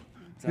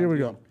 Here we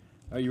Sounds go.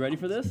 Are you ready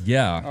for this?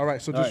 Yeah. All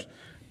right. So All just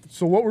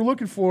so what we're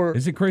looking for.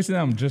 Is it crazy that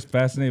I'm just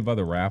fascinated by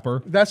the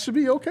wrapper? That should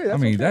be okay. That's I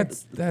mean, okay.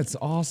 that's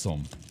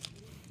awesome.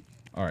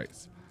 All right.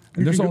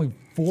 And there's can go- only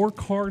 4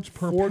 cards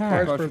per 4 pack.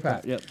 cards Cards per per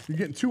pack. pack, yep. You're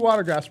getting 2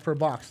 autographs per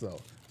box though.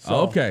 So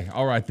Oh, okay.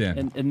 All right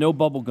then. And no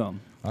bubble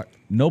gum.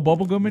 No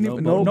bubble gum anymore.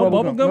 No No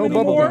bubble gum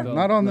anymore.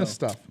 Not on No. this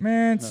stuff.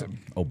 Man, it's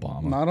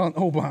Obama. Not on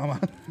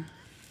Obama.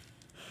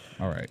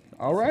 All right.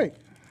 All right.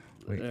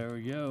 There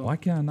we go. Why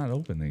can't I not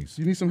open these?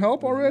 Do you need some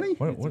help already?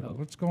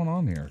 What's going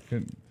on here?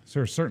 Is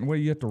there a certain way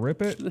you have to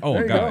rip it? Oh,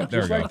 There you got go. it. There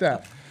we Just go. like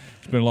that.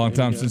 It's been a long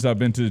time since I've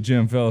been to the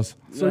gym, fellas.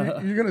 So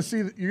you're gonna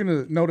see that you're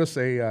gonna notice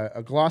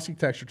a glossy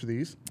texture to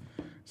these.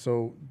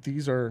 So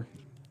these are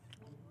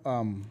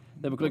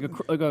They look like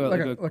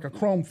like a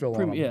chrome fill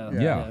on them.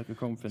 yeah, like a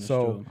chrome finish.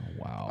 So, to 'em.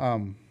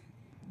 Wow.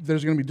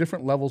 There's going to be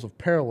different levels of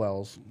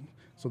parallels.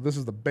 So this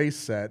is the base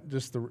set.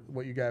 Just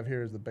what you got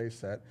here is the base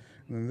set,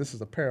 and then this is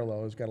the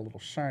parallel. It's got a little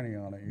shiny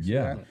on it. You see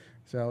Yeah. that?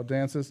 See how it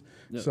dances?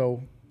 Yep.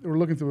 So we're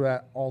looking through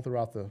that all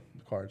throughout the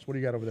cards. What do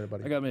you got over there,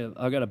 buddy?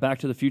 I got a Back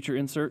to the Future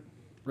insert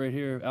right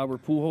here,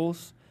 Albert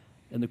Pujols.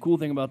 And the cool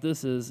thing about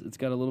this is it's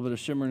got a little bit of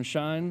shimmer and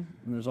shine,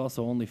 and there's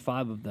also only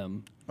 5 of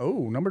them.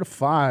 Oh, number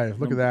 5.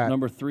 Look at that.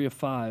 Number 3 of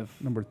 5.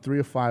 Number 3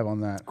 of 5 on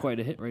that. Quite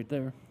a hit right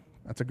there.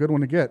 That's a good one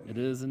to get. It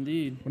is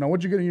indeed. Now,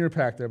 what'd you get in your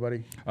pack there,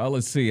 buddy?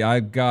 Let's see.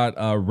 I've got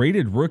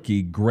rated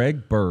rookie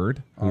Greg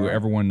Bird, who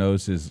everyone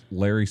knows is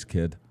Larry's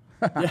kid.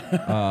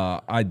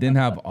 I then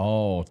have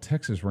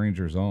Texas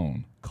Rangers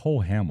own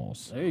Cole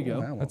Hamels. There you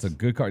go. Hamels. That's a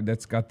good card.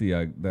 That's got the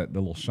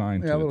little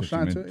shine to it. Yeah, a little that you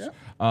shine to it,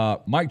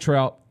 mentioned. Mike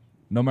Trout,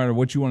 no matter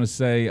what you want to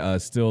say,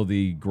 still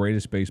the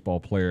greatest baseball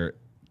player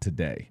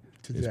today.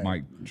 Is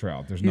Mike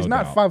Trout. There's He's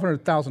no not doubt.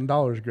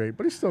 $500,000 great,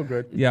 but he's still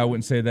good. Yeah, I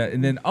wouldn't say that.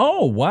 And then,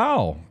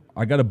 wow.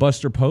 I got a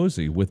Buster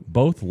Posey with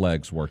both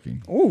legs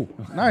working. Oh,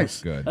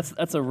 nice. Good.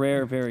 That's a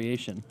rare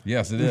variation.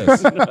 Yes, it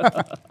is. All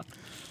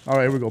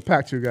right, here we go.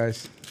 Pack 2,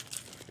 guys.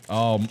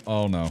 Oh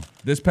no.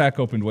 This pack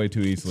opened way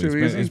too easily. Too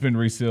easy? It's been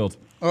resealed.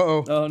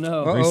 Uh-oh. Oh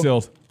no.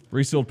 Uh-oh.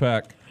 Resealed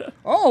pack.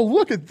 Oh,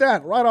 look at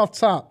that right off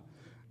top.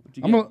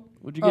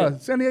 What'd you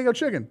get? San Diego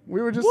chicken.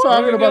 We were just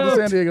talking about the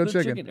San Diego The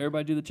chicken.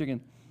 Everybody do the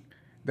chicken.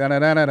 You know,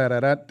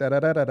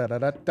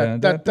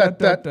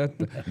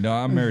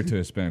 I'm married to a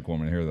Hispanic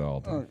woman. I hear that all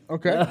the time.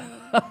 Okay.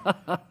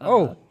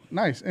 Oh,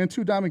 nice. And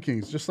 2 Diamond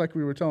Kings, just like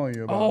we were telling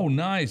you about. Oh,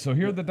 nice. So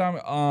here are the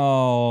Diamond.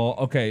 Oh,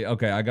 okay. I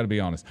got to be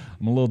honest.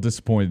 I'm a little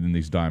disappointed in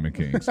these Diamond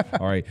Kings.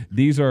 All right.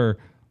 These are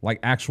like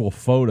actual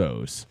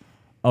photos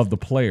of the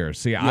players.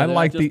 See, I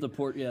like the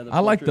portraits.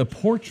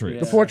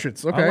 The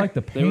portraits, okay. I like the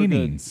They were good.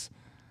 paintings.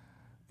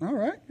 All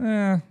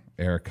right.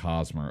 Eric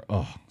Hosmer.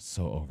 Oh,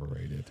 so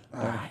overrated.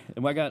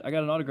 And I got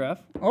an autograph.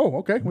 Oh,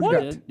 okay.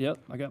 What you got? Yep,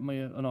 I got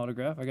an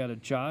autograph. I got a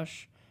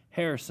Josh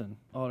Harrison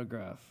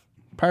autograph.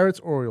 Pirates,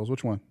 Orioles.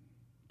 Which one?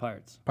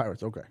 Pirates.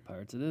 Pirates, okay.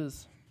 Pirates it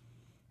is.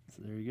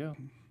 So there you go.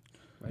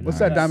 Right What's in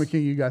that the Diamond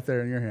King you got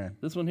there in your hand?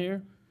 This one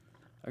here,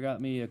 I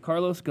got me a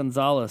Carlos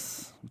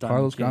Gonzalez. Diamond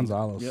Carlos King.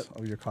 Gonzalez Yep.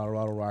 of your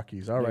Colorado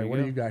Rockies. All There right, you what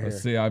do go. you got here?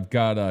 Let's see. I've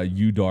got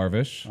Yu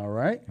Darvish. All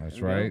right. That's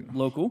There you right. go.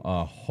 Local.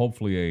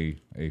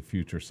 Hopefully a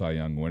future Cy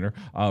Young winner.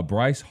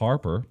 Bryce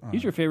Harper.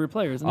 He's your favorite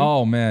player, isn't he?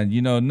 Oh man,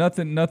 you know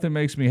nothing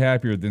makes me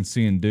happier than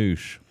seeing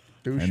douche,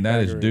 and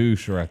that is Douchebaggery.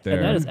 douche right there.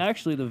 And that is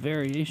actually the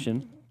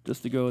variation.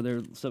 Just to go there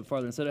a step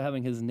farther, instead of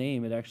having his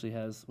name, it actually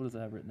has, what does it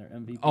have written there?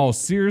 MVP. Oh,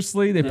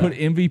 seriously? They put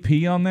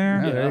MVP on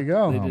there? Yeah, there you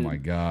go. they Oh did. my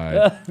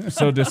God.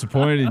 So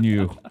disappointed in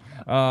you.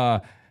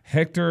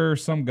 Hector,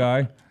 some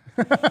guy.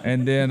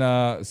 And then,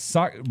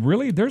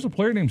 really? There's a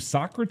player named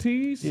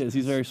Socrates? Yes,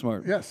 he's very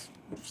smart. Yes.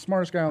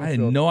 Smartest guy on the I had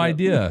field. no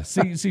idea.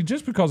 See,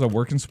 just because I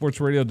work in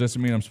sports radio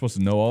doesn't mean I'm supposed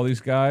to know all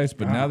these guys.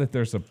 But now that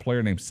there's a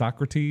player named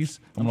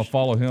Socrates, I'm going to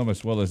follow him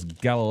as well as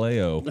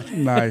Galileo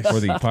Nice. for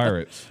the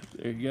Pirates.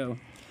 There you go.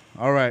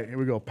 All right, here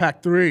we go.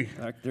 Pack 3.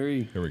 Pack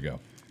 3. Here we go.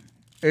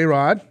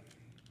 A-Rod.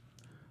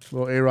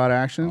 Little A-Rod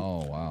action.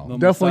 Oh, wow. Moment of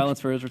Definitely-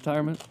 silence for his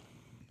retirement.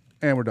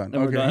 And we're done.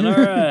 And okay. we're done.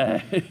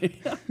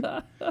 All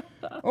right.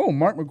 Oh,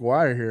 Mark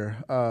McGuire here.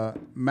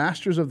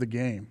 Masters of the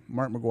Game.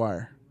 Mark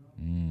McGuire.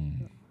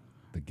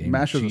 The game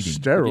Masters of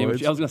cheating. Game of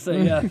steroids. I was going to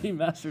say, yeah, he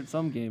mastered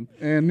some game.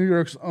 And New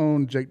York's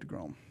own Jake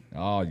DeGrom.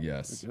 Oh,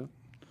 yes.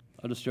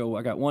 I'll just show,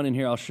 I got one in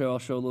here. I'll show a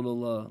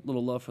little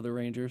love for the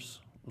Rangers.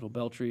 Little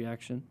Beltry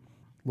action.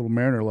 Little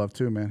Mariner love,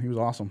 too, man. He was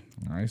awesome.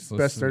 Nice.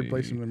 Best third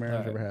place in the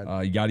Mariners ever had.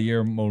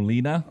 Yadier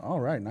Molina, All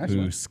right, nice who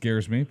one.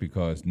 scares me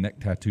because neck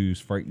tattoos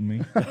frighten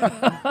me.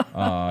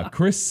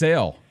 Chris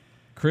Sale,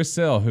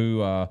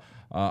 who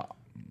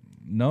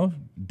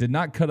did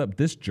not cut up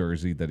this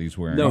jersey that he's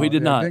wearing. No, he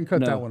did yeah, not. didn't cut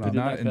No, that one he up. did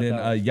not And cut then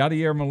that one.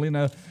 Yadier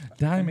Molina,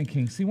 Diamond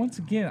King. See, once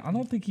again, I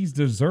don't think he's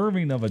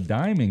deserving of a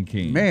Diamond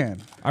King.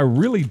 Man. I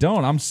really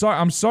don't. I'm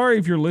sorry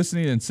if you're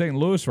listening in St.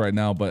 Louis right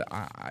now, but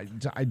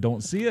I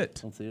don't see it.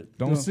 Don't see it.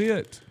 Don't see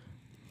it.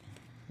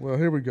 Well,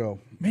 here we go.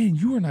 Man,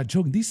 you are not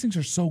joking. These things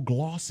are so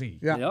glossy.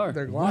 Yeah, They are.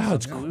 they're glossy. Wow,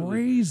 it's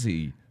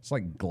crazy. It's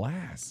like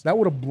glass. That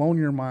would have blown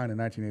your mind in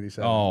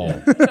 1987.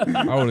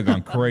 Oh, I would have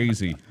gone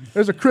crazy.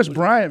 There's a Chris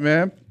Bryant,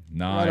 man.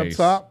 Nice. Right up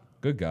top.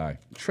 Good guy.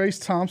 Trace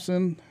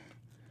Thompson,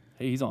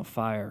 Hey, he's on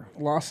fire.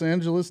 Los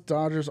Angeles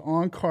Dodgers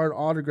on-card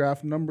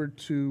autograph number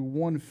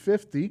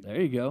 2/150.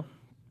 There you go.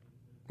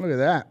 Look at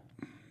that.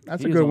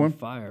 That's He a is good on one.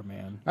 fire,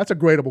 man. That's a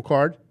gradable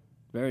card.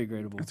 Very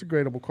gradable. That's a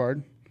gradable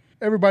card.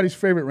 Everybody's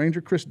favorite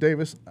Ranger, Chris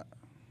Davis.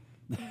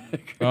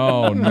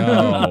 Oh,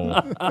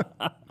 no.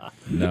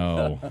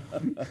 No.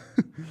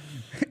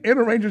 In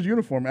a Rangers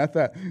uniform at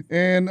that.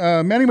 And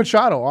Manny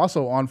Machado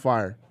also on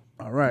fire.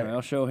 All right. All right,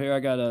 I'll show here.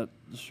 I got to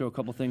show a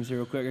couple things here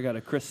real quick. I got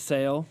a Chris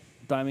Sale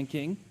Diamond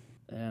King,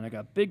 and I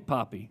got Big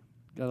Poppy.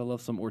 Gotta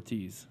love some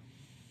Ortiz.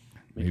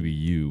 Maybe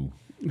you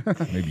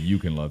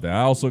can love that.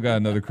 I also got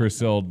another Chris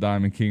Sale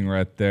Diamond King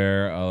right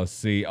there. Let's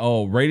see.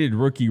 Oh, rated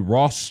rookie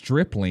Ross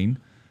Stripling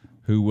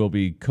who will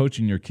be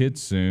coaching your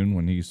kids soon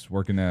when he's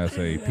working as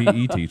a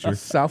PE teacher.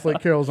 South Lake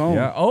Carroll's own.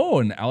 Yeah. Oh,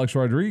 and Alex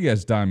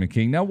Rodriguez Diamond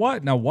King. Now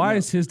what? Now why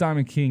is his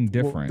Diamond King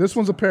different? This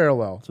one's a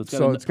parallel, So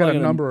so it's it's got got a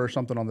a- number or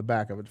something on the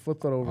back of it. Flip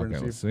that over okay,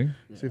 and let's see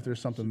see. if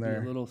there's something A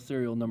there. little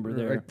serial number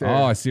there. Right there.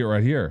 Oh, I see it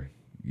right here.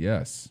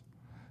 Yes.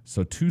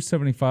 So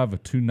 275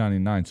 of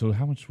 299. So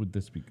how much would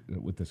this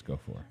go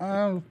for?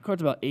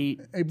 Card's about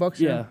 $8. $8.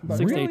 Yeah, About $6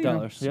 to Really?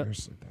 $8. Yep.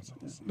 Seriously, that's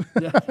awesome. Keep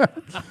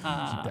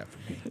that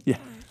for me. Yeah.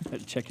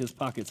 Check his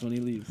pockets when he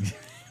leaves.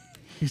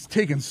 He's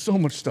taking so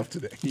much stuff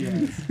today.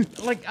 Yeah.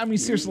 Like, I mean,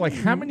 seriously, like,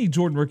 how many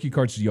Jordan rookie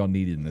cards do y'all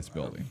need in this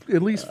building?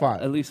 At least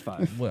 5. At least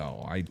 5.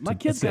 Well, My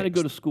kids got to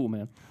go to school,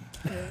 man.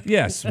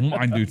 Yes,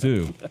 mine do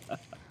too.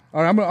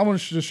 All right, I'm gonna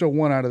just show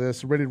one out of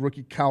this. Rated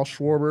rookie Kyle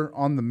Schwarber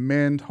on the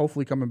mend.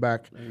 Hopefully coming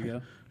back. There you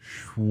go.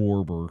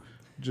 Schwarber.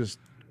 Just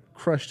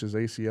crushed his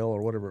ACL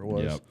or whatever it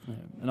was. Yep. Yeah.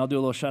 And I'll do a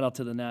little shout out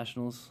to the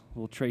Nationals.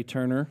 Little Trey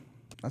Turner.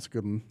 That's a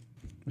good one.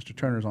 Mr.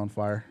 Turner's on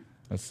fire.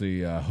 Let's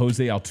see.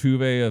 Jose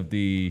Altuve of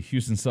the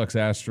Houston Sucks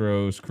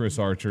Astros. Chris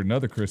Archer.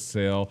 Another Chris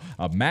Sale.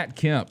 Matt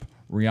Kemp.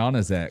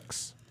 Rihanna's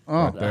ex.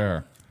 Right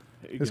there.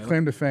 There you His go.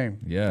 claim to fame.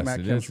 Yes, Matt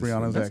it Kemp's is.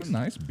 Rihanna's That's ex. a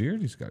nice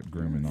beard he's got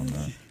grooming on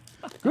that.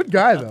 Good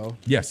guy though,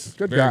 Yes,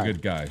 Good very guy.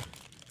 good guy.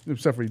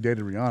 except for he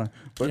dated Rihanna.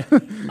 But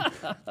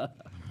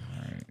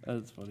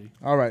That's funny.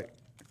 all right,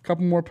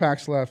 couple more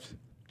packs left.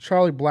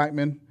 Charlie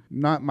Blackmon,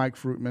 not Mike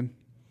Fruitman.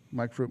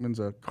 Mike Fruitman's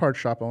a card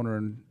shop owner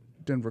in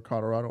Denver,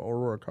 Colorado,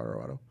 Aurora,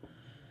 Colorado.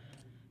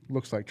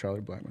 Looks like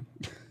Charlie Blackmon.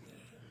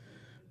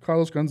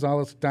 Carlos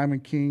Gonzalez,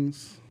 Diamond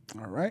Kings.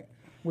 All right.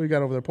 What you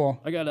got over there, Paul?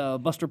 I got a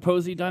Buster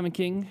Posey Diamond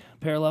King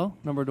parallel,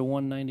 number to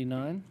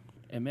 199.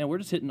 And man, we're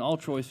just hitting all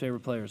Troy's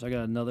favorite players. I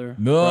got another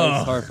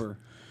Bryce Harper.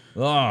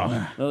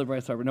 Oh, Another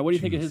Bryce Harper. Now, what do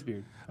you think of his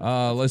beard?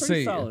 let's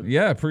pretty see. solid.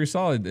 Yeah, pretty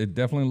solid. It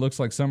definitely looks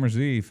like Summer's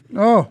Eve.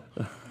 Oh,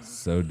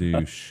 So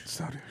douche.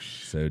 so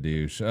douche. So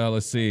douche.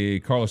 Let's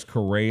see. Carlos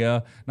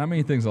Correa. Not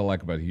many things I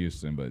like about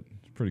Houston, but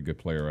pretty good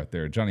player right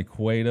there. Johnny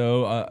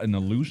Cueto. An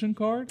illusion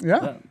card?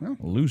 Yeah. Yeah.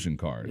 Illusion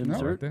card.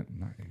 Insert. Right there.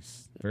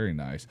 Nice. Very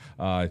nice.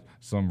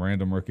 Some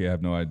random rookie, I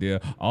have no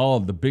idea. Oh,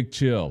 the big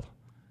chill.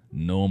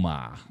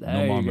 Noma.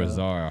 There Noma you go.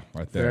 Mazzara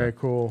right there. Very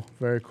cool.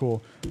 Very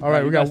cool. All right,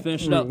 you we guys got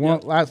finish it up,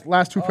 one yeah.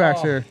 last 2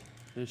 packs here.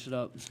 Finish it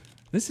up.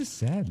 This is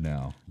sad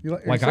now. You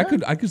like- Like you're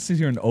I could sit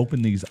here and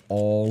open these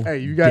all Hey,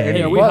 you got day. 8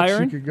 Hey, are we bucks.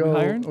 hiring? You could go. We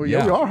hiring? Oh yeah,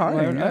 Yeah. we are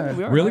hiring. We Yeah. are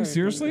Really? hiring.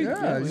 Seriously? Yeah, you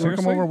want to come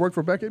Seriously? over and work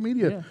for Beckett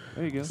Media? Yeah,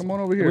 there you go. Come on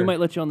over And here. we might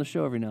let you on the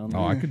show every now and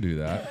then. Oh, I could do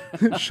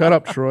that. Shut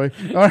up, Troy.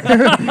 All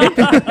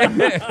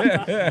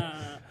right.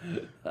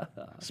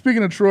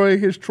 Speaking of Troy,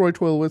 here's Troy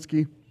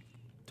Tulowitzki.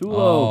 Too low.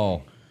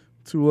 Oh,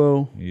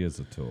 Tulo. he is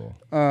a tool.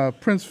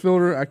 Prince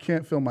Fielder, I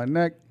can't feel my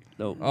neck.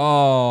 Nope.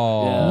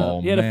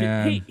 Oh, He had a few-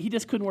 man. he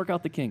just couldn't work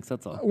out the kinks.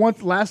 That's all.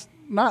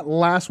 Not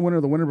last winter,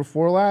 the winter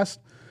before last,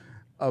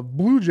 a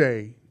blue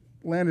jay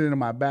landed in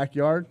my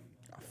backyard,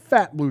 a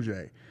fat blue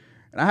jay.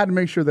 And I had to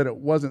make sure that it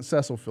wasn't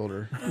Cecil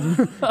Fielder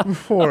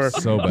before.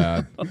 So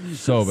bad.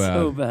 So bad.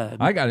 So bad.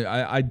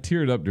 I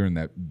teared up during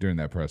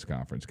that press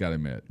conference, gotta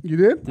admit. You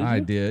did? I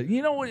did.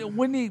 You know,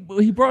 when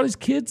he brought his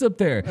kids up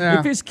there. Yeah.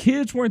 If his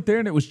kids weren't there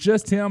and it was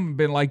just him, I'd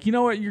been like, you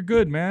know what, you're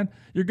good, man.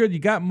 You're good. You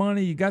got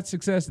money, you got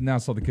success. And now I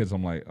saw the kids,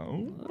 I'm like,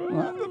 oh,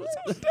 I'm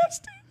so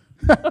dusty.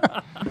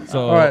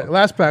 So All right,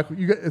 last pack.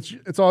 You got,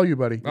 it's all you,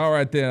 buddy. all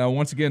right, then.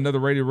 Once again, another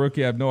radio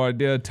rookie. I have no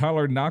idea.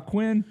 Tyler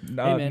Naquin? Hey,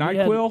 man, he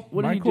had- NyQuil?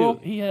 What did he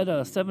NyQuil? do? He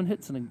had 7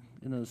 hits in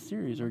a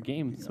series or a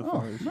game so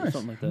far, or nice.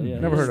 something like that. Yeah,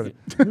 Never heard of it.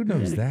 Who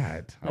knows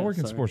that? I work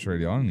in sorry. sports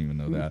radio. I don't even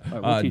know that.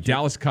 All right, we'll teach you.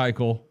 Dallas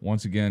Keuchel,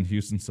 once again,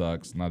 Houston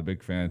sucks. Not a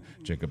big fan.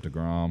 Jacob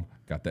deGrom,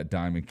 got that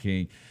Diamond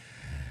King.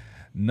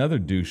 Another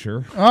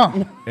doucher.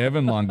 Oh,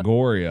 Evan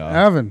Longoria.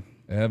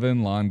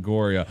 Evan.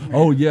 Longoria.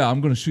 Oh, yeah,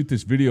 I'm going to shoot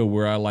this video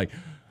where I, like,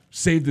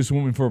 save this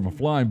woman from a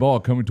flying ball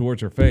coming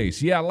towards her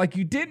face. Yeah, like,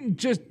 you didn't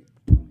just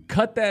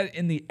cut that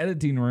in the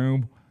editing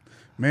room.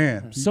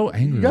 Man. I'm so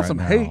angry You got right some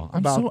now. hate I'm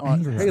about- so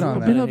angry. hate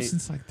on I've been that. up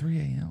since like 3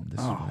 a.m.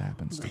 This is what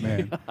happens to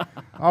me.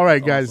 All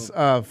right, guys.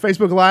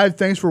 Facebook Live,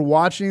 thanks for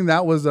watching.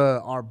 That was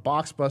our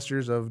box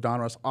busters of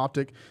Donruss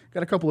Optic.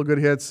 Got a couple of good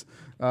hits,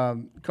 a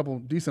couple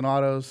of decent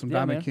autos, some Yeah,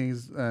 Diamond man.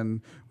 Kings,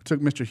 and we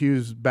took Mr.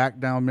 Hughes back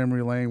down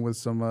memory lane with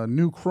some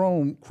new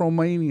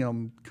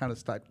chromanium kind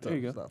of type There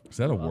you go. stuff. Is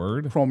that a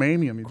word?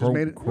 Chromanium. You just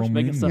made it. We're just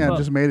making stuff Yeah, up.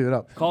 just made it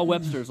up. Call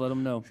Webster's. Let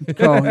them know.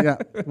 Oh, yeah.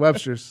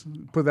 Webster's.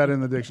 Put that in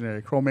the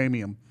dictionary.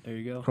 Chromanium. There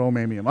you go.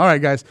 Chromanium. All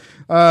right, guys.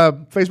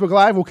 Facebook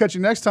Live. We'll catch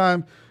you next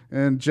time,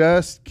 and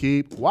just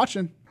keep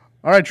watching.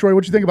 All right, Troy,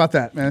 what you think about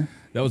that, man?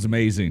 That was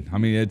amazing. I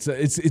mean,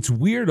 it's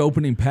weird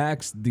opening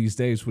packs these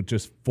days with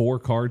just 4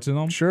 cards in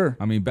them. Sure.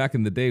 I mean, back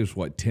in the day, it was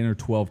what, 10 or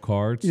 12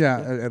 cards?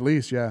 Yeah, at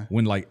least, yeah.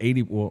 When like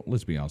 80, well,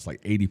 let's be honest,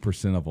 like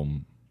 80% of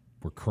them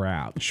were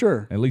crap.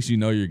 Sure. At least you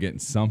know you're getting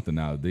something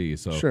out of these.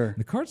 So Sure.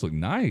 the cards look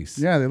nice.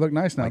 Yeah, they look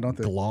nice now, Like don't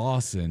they?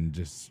 gloss and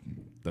just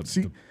the,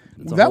 See,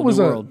 It's a that whole was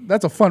new world.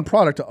 that's a fun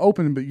product to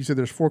open, but you said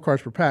there's 4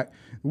 cards per pack.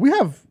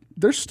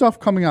 There's stuff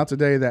coming out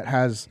today that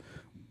has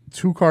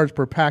 2 cards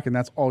per pack, and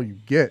that's all you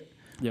get.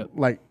 Yep.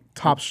 Like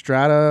Top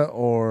Strata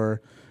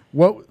or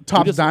What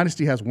Topps just-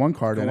 Dynasty has one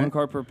card in One it.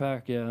 card per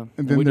pack, yeah. And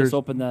And then we there's- just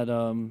opened that.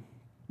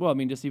 Well, I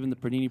mean, just even the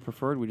Panini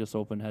Preferred we just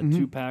opened had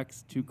 2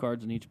 packs, 2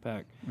 cards in each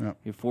pack. Mm-hmm. Yep.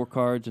 You have 4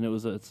 cards, and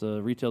it's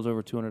retails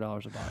over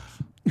 $200 a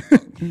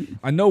box.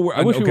 I know.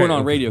 I wish we weren't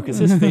on radio because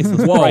his face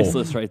was Whoa.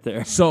 priceless right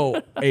there.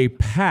 So a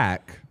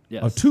pack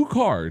Yes. of 2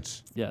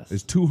 cards Yes.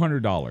 is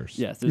 $200.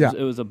 Yes, Yeah.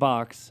 it was a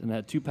box and it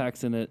had 2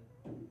 packs in it,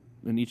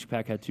 and each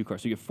pack had 2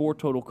 cards. So you get 4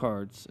 total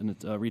cards, and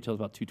it retails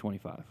about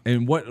 $225.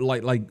 And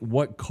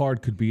what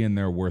card could be in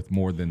there worth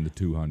more than the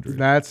 200?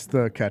 That's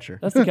the catcher.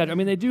 That's the catch. I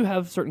mean, they do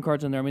have certain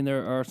cards in there. I mean,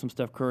 there are some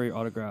Steph Curry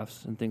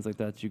autographs and things like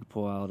that you could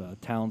pull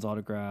out. Towns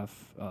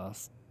autograph.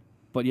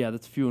 But yeah,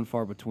 that's few and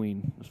far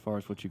between as far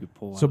as what you could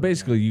pull out. So of there.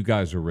 basically, you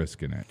guys are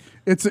risking it.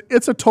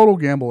 It's a total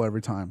gamble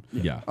every time.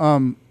 Yeah.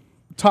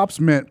 Topps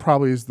Mint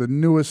probably is the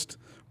newest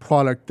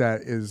product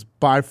that is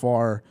by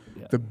far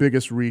Yeah. the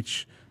biggest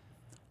reach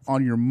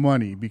on your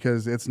money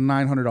because it's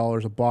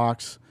 $900 a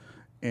box,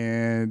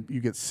 and you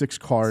get 6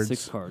 cards.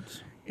 6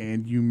 cards.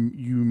 And you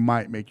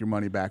might make your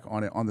money back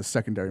on it on the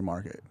secondary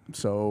market.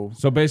 So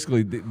So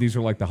basically, these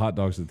are like the hot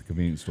dogs at the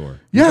convenience store.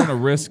 Yeah. You're going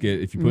to risk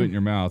it if you put it in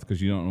your mouth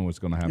because you don't know what's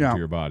going to happen yeah, to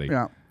your body.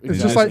 yeah, In it's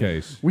this just like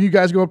case. when you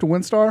guys go up to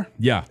WinStar.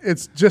 Yeah.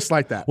 It's just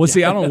like that. Well,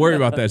 see, I don't worry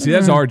about that. See,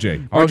 that's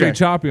RJ. RJ Okay.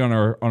 Choppy on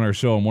our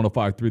show on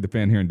 105.3 The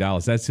Fan here in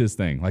Dallas. That's his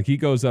thing. Like, he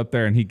goes up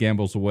there and he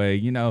gambles away,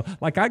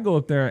 like I go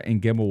up there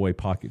and gamble away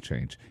pocket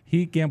change.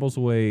 He gambles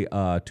away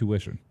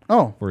tuition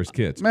for his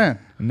kids. Man.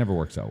 It never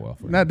works out well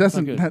for him. that It's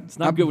doesn't. not good. It's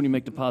not good when you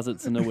make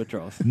deposits and no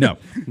withdrawals. No.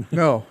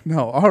 No.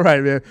 All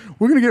right, man.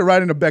 We're gonna get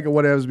right into Beckett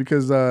Whatevs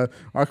because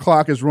our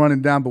clock is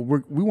running down, but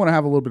we want to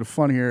have a little bit of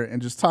fun here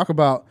and just talk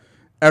about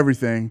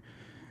everything.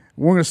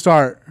 We're gonna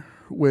start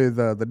with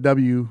the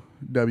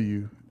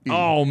WWE.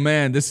 Oh,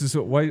 man. This is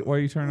why are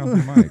you turning off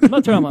your mic? I'm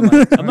not turning on my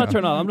mic. I'm not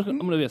turning off. I'm going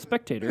to be a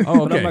spectator. Oh,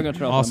 But okay. I'm not going to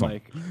turn off Awesome. my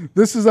mic.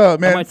 This is I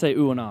man. might say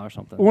ooh and ah or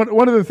something.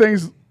 One of the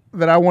things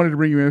that I wanted to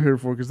bring you in here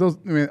for because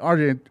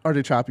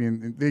RJ Choppy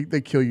and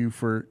they kill you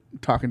for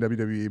talking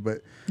WWE,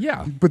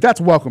 Yeah. but that's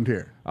welcomed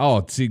here.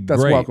 Oh, see,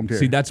 That's great. welcomed here.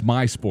 See, that's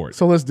my sport.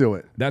 So let's do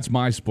it. That's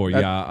my sport.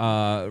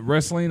 Yeah.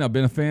 Wrestling, I've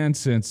been a fan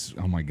since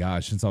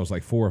I was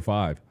like 4 or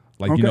 5.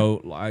 Like,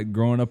 Okay.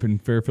 growing up in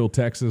Fairfield,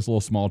 Texas, a little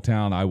small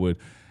town, I would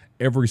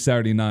every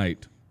Saturday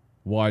night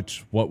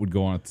watch what would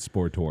go on at the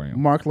Sportatorium.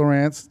 Mark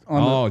Lawrence.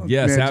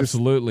 Yes, man,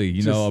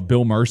 absolutely.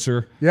 Bill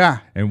Mercer. Yeah.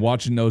 And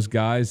watching those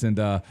guys. And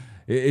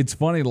it's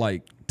funny,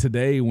 like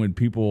today when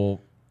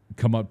people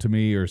come up to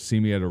me or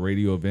see me at a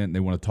radio event and they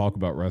want to talk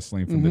about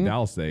wrestling from the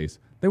Dallas days,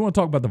 they want to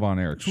talk about the Von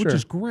Erichs, which Sure.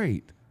 is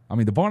great. I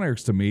mean, the Von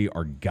Erichs to me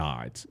are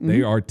gods.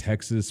 They are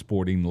Texas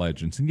sporting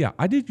legends. And yeah,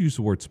 I did use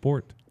the word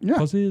sport. Yeah.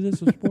 Because it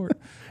is a sport.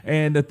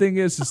 And the thing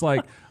is, it's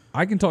like,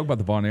 I can talk about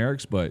the Von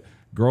Erichs, but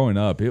growing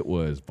up, it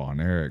was Von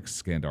Erich,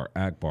 Skandar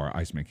Akbar,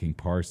 Iceman King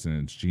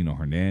Parsons, Gino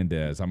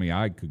Hernandez. I mean,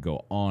 I could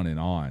go on and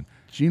on.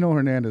 Gino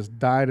Hernandez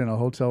died in a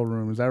hotel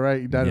room. Is that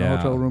right? He died in a Yeah,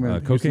 hotel room in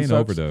cocaine Houston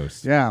Subs?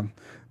 overdose. Yeah,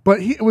 but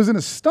it was in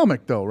his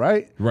stomach though,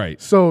 right? Right.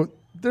 So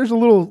there's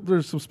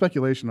some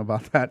speculation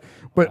about that.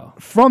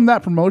 But from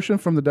that promotion,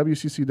 from the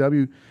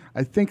WCCW,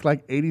 I think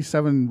like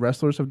 87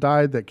 wrestlers have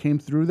died that came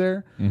through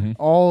there.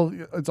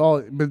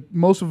 Mm-hmm. But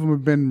most of them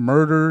have been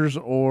murders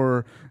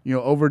or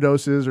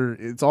overdoses, or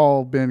it's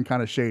all been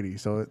kind of shady.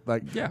 So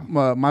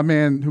my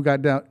man who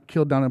got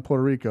killed down in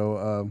Puerto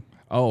Rico.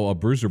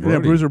 Bruiser Brody. Yeah,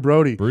 Bruiser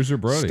Brody. Bruiser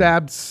Brody.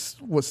 Stabbed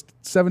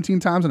 17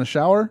 times in a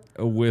shower?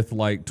 With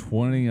like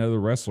 20 other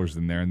wrestlers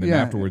in there. And then Yeah.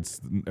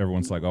 afterwards,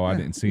 everyone's like, I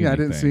didn't see anything. Yeah, I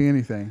didn't see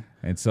anything.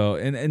 And so,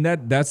 and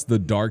that's the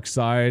dark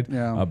side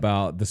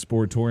about the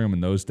Sportatorium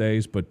in those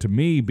days. But to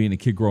me, being a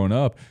kid growing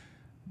up,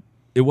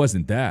 it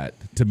wasn't that.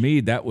 To me,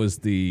 that was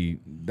the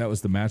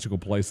magical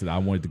place that I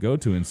wanted to go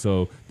to. And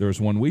so there was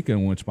one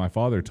weekend in which my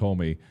father told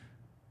me,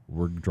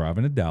 we're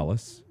driving to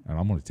Dallas, and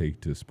I'm going to take you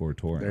to the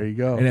Sportatorium. There you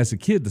go. And as a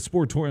kid, the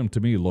Sportatorium to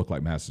me looked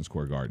like Madison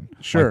Square Garden.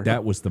 Sure. Like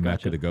that was the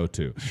Mecca to go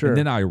to. Sure. And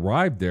then I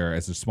arrived there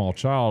as a small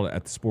child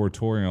at the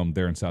Sportatorium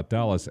there in South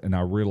Dallas, and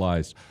I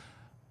realized,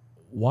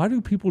 why do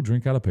people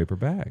drink out of paper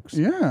bags?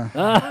 Yeah.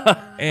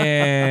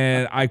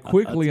 And I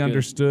quickly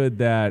understood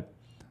that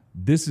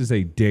this is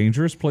a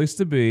dangerous place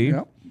to be.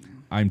 Yep.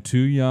 I'm too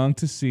young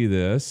to see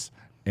this,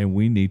 and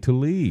we need to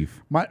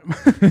leave. My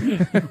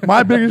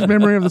biggest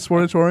memory of the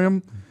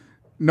Sportatorium,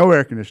 no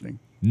air conditioning.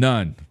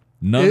 None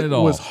It at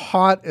all. was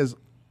hot as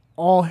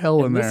all hell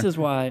in And there. this is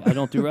why I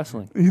don't do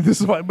wrestling.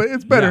 This is why, but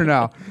it's better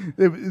now.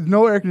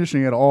 No air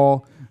conditioning at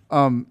all.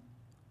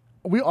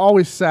 We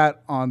always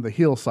sat on the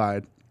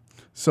hillside.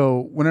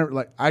 So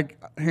whenever,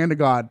 hand to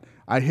God,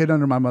 I hid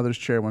under my mother's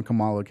chair when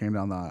Kamala came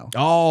down the aisle.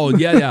 Oh,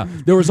 yeah.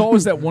 There was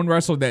always that one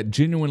wrestler that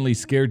genuinely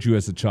scared you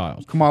as a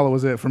child. Kamala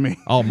was it for me.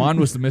 Oh, mine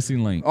was the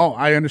missing link. Oh,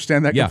 I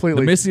understand that Yeah,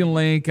 completely. the missing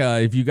link,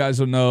 if you guys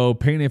don't know,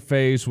 painted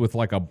face with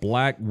like a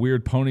black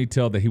weird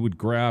ponytail that he would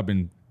grab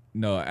and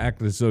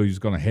act as though he was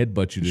going to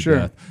headbutt you to Sure.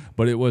 death.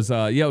 But it was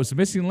it was the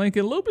missing link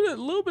and a little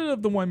bit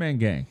of the one man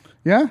gang.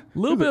 Yeah, A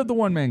little bit of the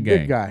one man gang.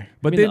 big guy.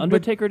 But I mean, then the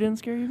Undertaker didn't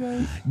scare you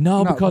guys?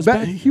 no, No, because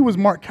that- back, he was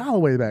Mark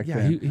Calloway back yeah,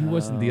 then. he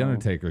wasn't the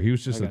Undertaker. He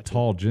was just a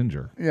tall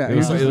ginger. Yeah, it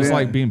was, he was it was just-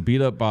 like yeah. being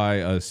beat up by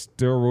a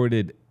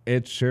steroided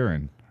Ed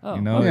Sheeran. Oh.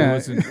 You know, Yeah.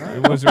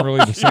 it wasn't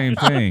really the same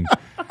thing.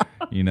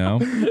 You know,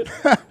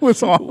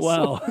 was awesome.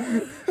 Wow.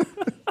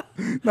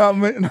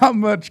 Not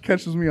much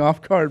catches me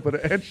off guard, but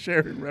an Ed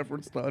Sheeran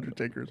reference to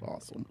Undertaker is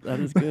awesome. That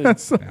is good.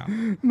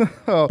 yeah.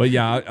 But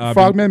yeah, I mean,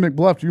 Frogman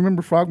McBluff. Do you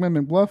remember Frogman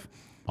McBluff?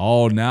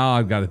 oh, now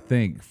I've got to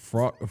think.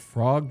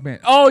 Frogman.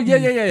 Oh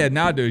yeah.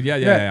 Now I do.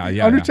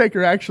 Yeah.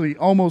 Undertaker actually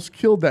almost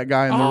killed that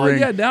guy in Oh, the ring.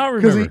 yeah, now I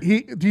remember. Because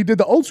he did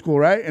the old school,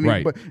 right? And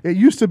Right. but it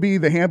used to be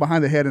the hand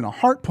behind the head and a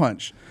heart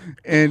punch.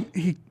 And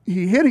he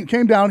hit him,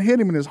 came down, hit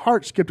him, and his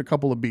heart skipped a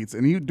couple of beats.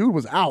 And dude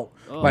was out,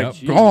 Yep.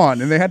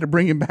 gone. And they had to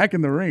bring him back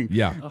in the ring.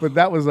 Yeah. But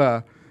that was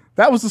the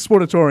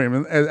Sportatorium.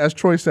 And as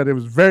Troy said, it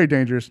was very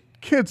dangerous.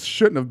 Kids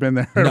shouldn't have been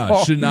there at No,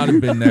 all. should not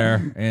have been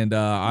there. And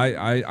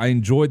I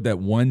enjoyed that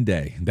one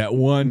day, that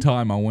one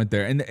time I went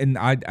there, and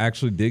I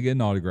actually did get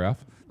an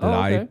autograph that Oh,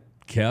 I okay.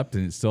 kept,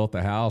 and it's still at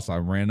the house. I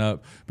ran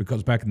up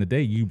because back in the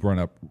day, you run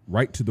up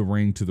right to the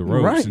ring to the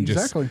ropes Right, and just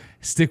exactly.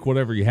 stick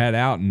whatever you had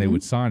out, and they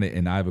would sign it.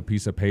 And I have a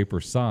piece of paper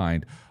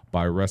signed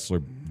by a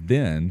wrestler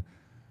then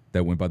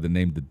that went by the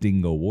name the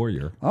Dingo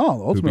Warrior. Oh,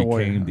 the Ultimate who became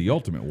Warrior. the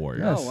Ultimate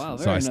Warrior. Yes. Oh, wow,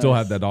 So very I still nice.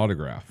 have that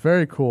autograph.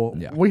 Very cool.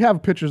 Yeah. We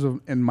have pictures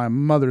in my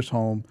mother's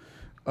home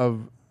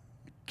of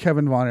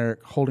Kevin Von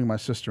Erich holding my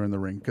sister in the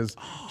ring because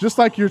just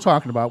like you're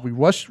talking about, we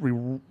rush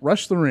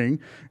the ring.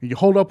 And you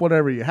hold up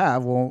whatever you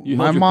have. Well, You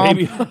my held your mom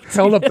baby up.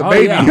 held up the Oh,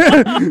 baby.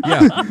 yeah.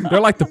 yeah, they're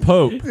like the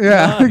Pope.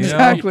 Yeah,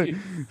 exactly.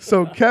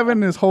 So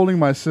Kevin is holding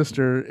my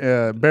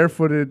sister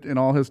barefooted in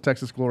all his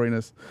Texas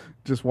gloriness,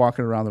 just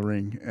walking around the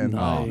ring, and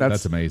Nice.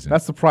 That's amazing.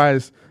 That's the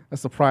prize.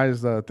 That's the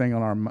prize thing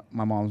on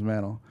my mom's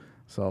mantle.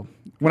 So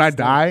when I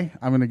die,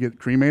 I'm gonna get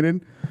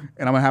cremated,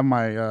 and I'm gonna have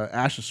my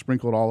ashes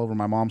sprinkled all over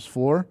my mom's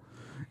floor,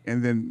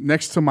 and then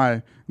next to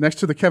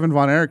the Kevin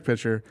Von Erich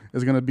picture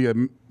is gonna be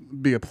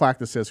a plaque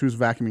that says "Who's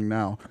vacuuming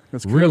now?"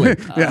 That's cool. Really?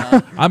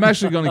 Yeah. I'm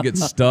actually going to get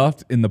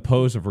stuffed in the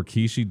pose of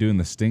Rikishi doing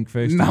the stink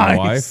face to my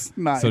Nice, wife.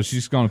 nice. So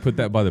she's going to put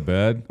that by the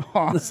bed.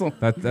 Awesome.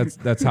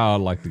 That's how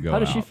I'd like to go. How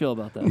does she out. feel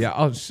about that?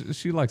 Yeah,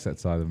 she likes that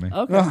side of me.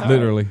 Okay. all right.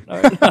 Literally.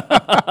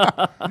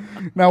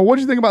 Now, what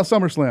do you think about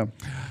SummerSlam?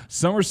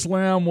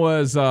 SummerSlam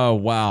was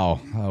wow.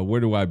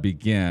 Where do I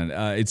begin?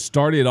 It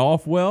started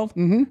off well,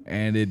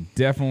 and it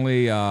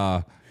definitely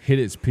hit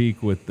its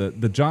peak with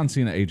the John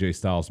Cena AJ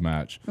Styles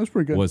match. That was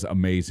pretty good. Was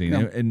amazing.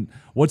 Yeah. And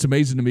what's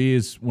amazing to me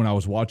is when I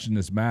was watching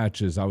this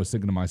match, is I was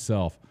thinking to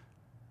myself,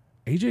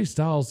 AJ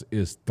Styles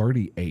is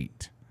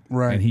 38.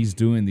 Right. And he's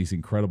doing these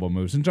incredible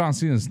moves. And John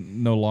Cena's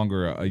no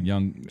longer a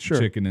young Sure.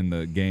 chicken in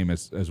the game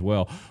as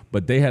well.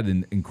 But they had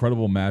an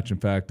incredible match. In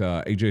fact,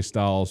 AJ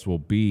Styles will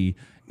be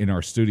in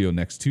our studio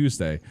next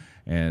Tuesday.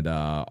 And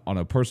on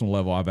a personal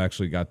level, I've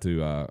actually got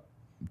to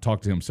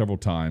talk to him several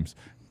times.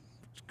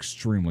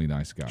 Extremely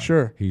nice guy.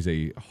 Sure. He's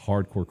a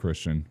hardcore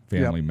Christian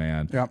family Yep.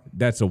 man. Yep.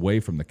 That's away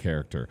from the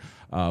character.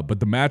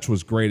 But the match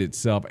was great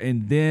itself.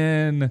 And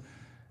then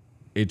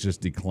it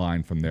just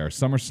declined from there.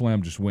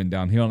 SummerSlam just went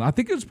downhill. And I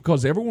think it's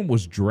because everyone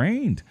was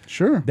drained.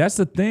 Sure. That's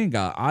the thing.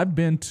 I've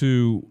been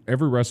to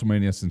every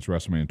WrestleMania since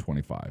WrestleMania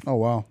 25. Oh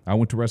wow. I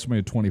went to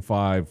WrestleMania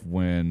 25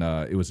 when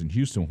it was in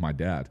Houston with my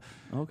dad.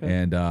 Okay.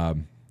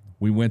 And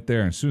we went there,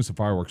 and as soon as the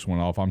fireworks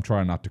went off, I'm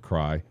trying not to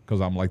cry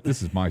because I'm like,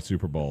 this is my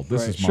Super Bowl.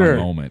 This Right. is my Sure.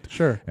 moment.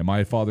 Sure. And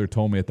my father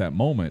told me at that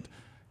moment,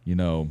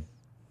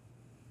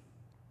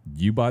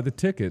 you buy the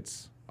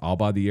tickets, I'll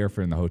buy the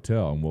airfare and the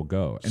hotel, and we'll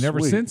go. And ever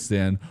Sweet. since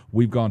then,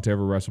 we've gone to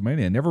every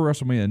WrestleMania. And every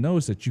WrestleMania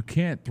knows that you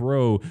can't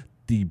throw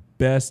the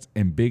best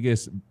and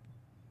biggest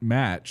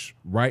match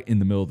right in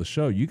the middle of the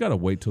show. You got to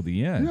wait till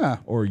the end, Yeah.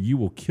 or you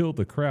will kill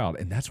the crowd.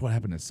 And that's what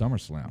happened at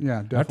SummerSlam. Yeah,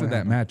 After definitely that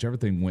happened. match,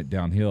 everything went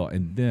downhill.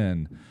 And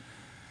then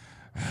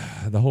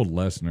the whole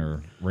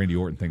Lesnar, Randy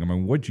Orton thing. I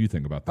mean, what do you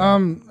think about that?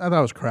 I thought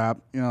it was crap.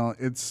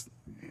 It's.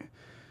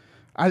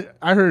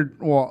 I heard.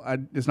 Well,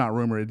 it's not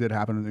rumor. It did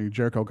happen.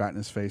 Jericho got in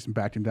his face and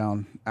backed him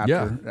down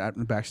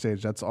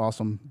backstage. That's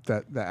awesome.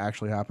 That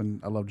actually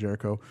happened. I love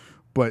Jericho,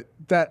 but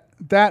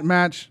that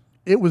match,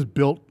 it was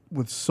built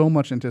with so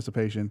much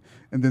anticipation,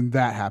 and then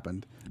that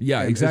happened.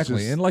 Yeah, And it's exactly.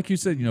 just- And like you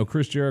said,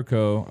 Chris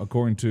Jericho,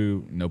 according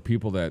to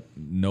people that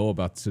know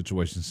about the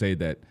situation, say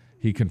that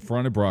he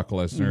confronted Brock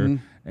Lesnar,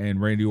 Mm-hmm.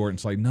 and Randy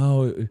Orton's like,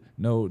 no,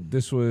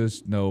 this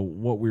was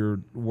what we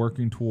were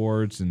working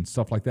towards and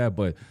stuff like that.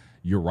 But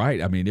you're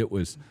right. I mean, it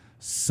was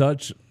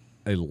such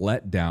a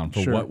letdown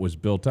for Sure. what was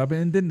built up,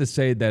 and then to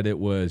say that it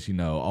was, he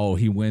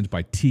wins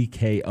by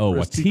TKO.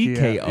 A It's TKO.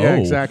 TKO. Yeah,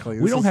 exactly.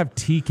 We This don't is- have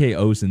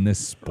TKOs in this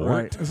sport.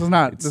 Right. This is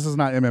not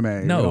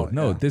MMA. No,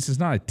 Yeah. this is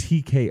not a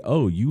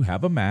TKO. You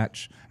have a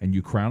match and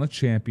you crown a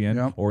champion,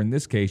 Yep. or in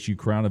this case, you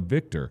crown a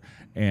victor.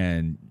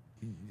 And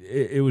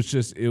it was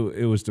just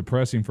it was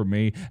depressing for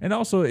me, and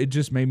also it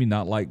just made me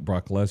not like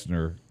Brock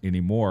Lesnar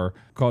anymore.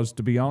 Because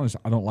to be honest,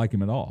 I don't like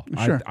him at all.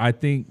 Sure. I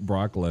think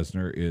Brock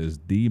Lesnar is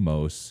the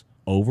most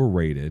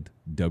overrated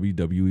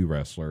WWE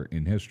wrestler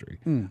in history.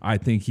 I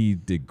think he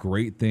did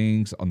great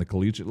things on the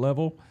collegiate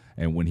level,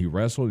 and when he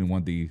wrestled and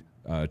won the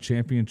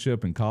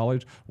championship in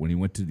college, when he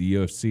went to the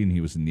UFC and he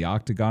was in the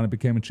octagon and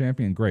became a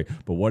champion, great.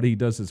 But what he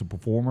does as a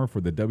performer for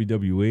the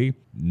WWE,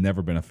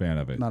 never been a fan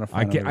of it. Not a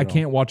fan of it at I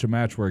can't watch a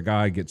match where a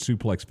guy gets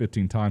suplexed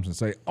 15 times and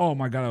say, "Oh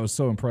my God, I was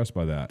so impressed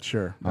by that."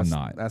 Sure. I'm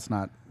not. That's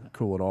not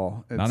cool at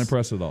all. Not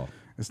impressed at all.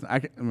 I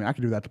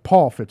could do that to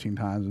Paul 15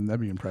 times, and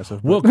that'd be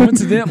impressive. Well,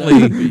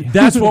 coincidentally,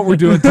 that's what we're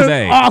doing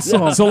today.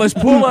 Awesome. So let's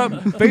pull up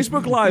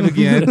Facebook Live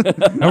again,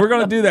 and we're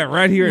going to do that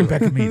right here at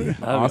Beckett Media. That'd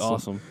be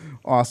awesome.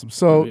 Awesome.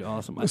 So, That'd be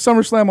awesome.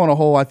 SummerSlam on a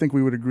whole, I think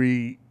we would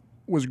agree,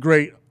 was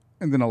great,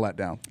 and then a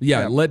letdown.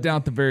 Yeah, let down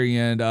at the very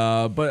end.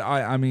 But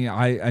I mean,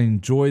 I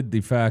enjoyed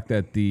the fact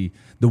that the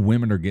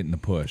women are getting the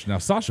push. Now,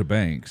 Sasha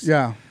Banks.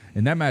 Yeah.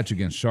 In that match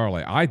against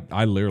Charlotte,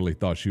 I literally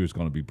thought she was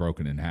going to be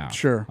broken in half.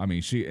 Sure. I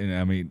mean,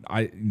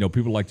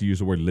 people like to use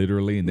the word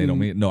literally, and they don't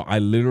mean it. No, I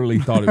literally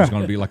thought it was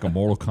going to be like a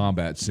Mortal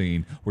Kombat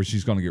scene where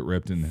she's going to get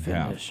ripped in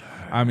half.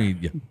 I mean,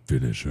 yeah,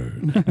 finish her.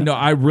 No,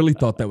 I really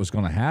thought that was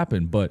going to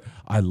happen, but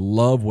I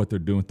love what they're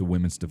doing with the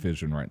women's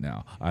division right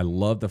now. I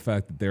love the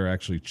fact that they're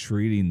actually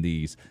treating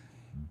these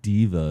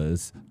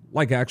divas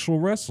like actual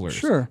wrestlers.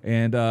 Sure.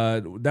 And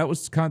that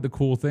was kind of the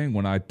cool thing.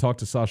 When I talked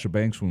to Sasha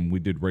Banks when we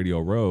did Radio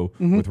Row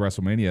with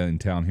WrestleMania in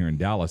town here in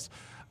Dallas,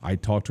 I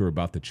talked to her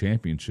about the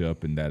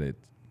championship and that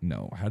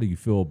how do you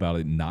feel about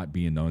it not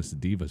being known as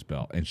the Divas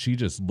belt? And she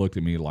just looked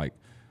at me like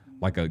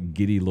a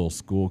giddy little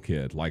school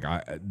kid. Like,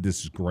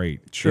 this is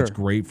great. Sure. It's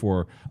great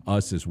for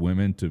us as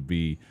women to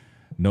be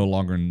no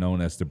longer known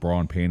as the bra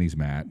and panties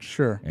match.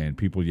 Sure. And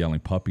people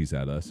yelling puppies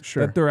at us.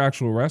 Sure. That they're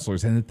actual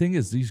wrestlers. And the thing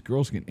is, these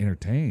girls can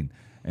entertain.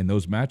 And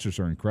those matches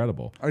are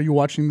incredible. Are you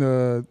watching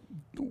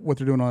what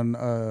they're doing on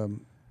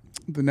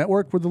the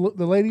network with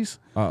the ladies?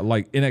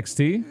 Like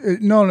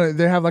NXT? No,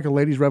 they have like a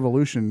ladies'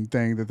 revolution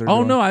thing that they're doing.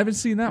 Oh no, I haven't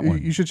seen that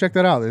one. You should check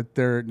that out.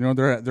 They're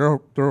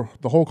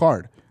the whole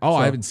card. Oh, So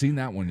I haven't seen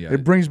that one yet.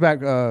 It brings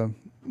back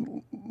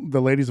the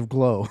ladies of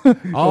Glow a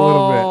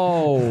little bit.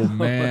 Oh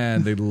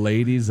man, the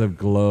ladies of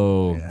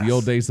Glow, the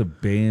old days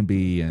of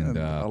Bambi and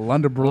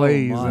Alunda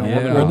Blaze. I and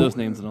haven't Yeah. heard those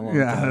names in a long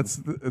time.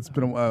 it's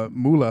been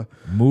Moolah.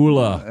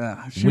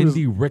 Moolah, she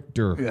Wendy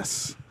Richter.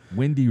 Yes.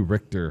 Wendy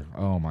Richter.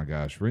 Oh my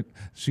gosh,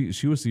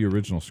 she was the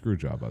original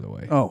Screwjob, by the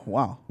way. Oh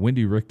wow.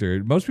 Wendy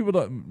Richter. Most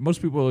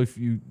people, if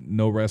you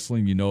know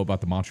wrestling, you know about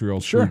the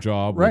Montreal Sure,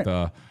 Screwjob right.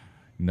 with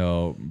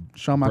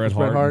Shawn Michaels,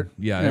 Bret Hart.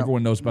 Yeah,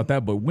 everyone knows about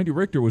that. But Wendy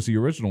Richter was the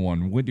original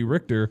one. Wendy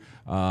Richter,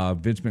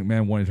 Vince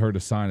McMahon wanted her to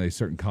sign a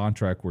certain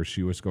contract where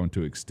she was going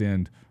to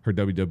extend her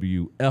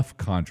WWF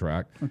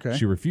contract. Okay.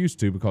 She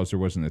refused to because there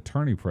was an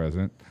attorney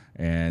present.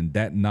 And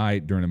that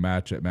night during a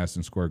match at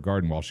Madison Square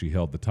Garden while she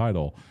held the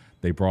title,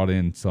 they brought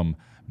in some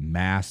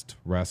masked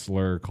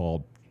wrestler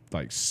called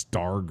like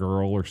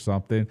Stargirl or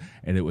something.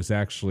 And it was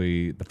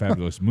actually the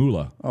fabulous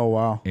Moolah. Oh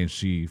wow. And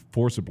she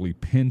forcibly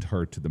pinned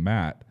her to the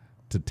mat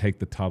to take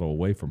the title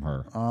away from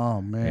her.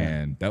 Oh man.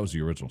 And that was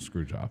the original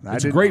Screwjob. It's a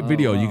didn't- great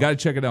video. You got to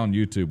check it out on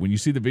YouTube. When you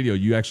see the video,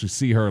 you actually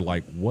see her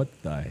like, what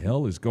the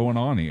hell is going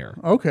on here?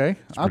 Okay,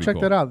 I'll pretty check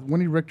cool. that out.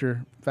 Wendy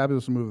Richter,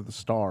 fabulous move with the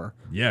star.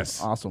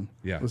 Yes. Awesome.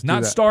 Yeah. Let's do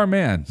Not that.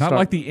 Starman. Not Star-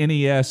 like the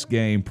NES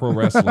game Pro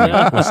Wrestling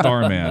with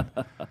Starman.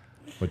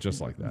 But just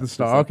like that. The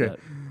star. like Okay. that.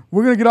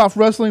 We're gonna get off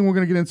wrestling. We're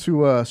gonna get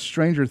into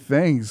Stranger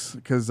Things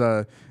because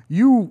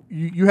you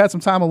had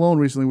some time alone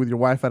recently with your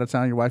wife out of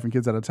town, your wife and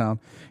kids out of town,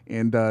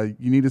 and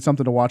you needed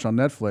something to watch on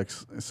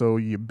Netflix, so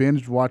you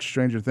binge watched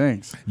Stranger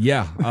Things.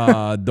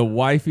 Yeah. The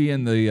wifey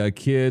and the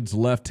kids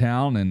left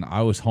town, and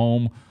I was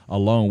home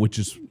alone, which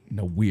is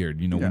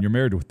weird. When you're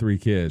married with 3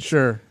 kids.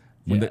 Sure.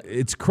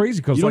 It's crazy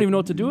because You don't even know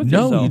what to do with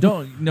no, yourself. you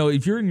don't. No,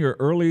 if you're in your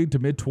early to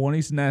mid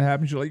 20s and that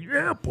happens, you're like,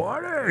 yeah,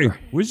 party.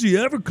 Where's the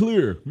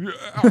Everclear?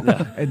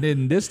 Yeah. And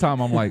then this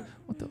time I'm like,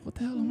 what the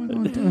hell am I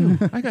going to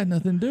do? I got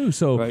nothing to do.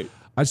 So Right.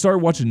 I started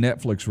watching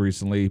Netflix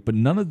recently, but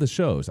none of the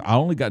shows. I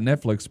only got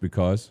Netflix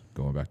because,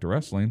 going back to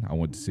wrestling, I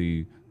went to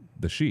see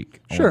The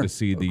Sheik. I Sure. went to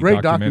see the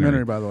Great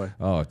documentary, by the way.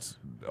 Oh, it's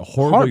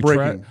horribly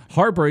Heartbreaking.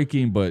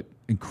 heartbreaking, but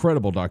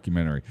incredible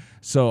documentary.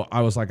 So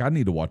I was like, I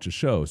need to watch a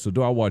show. So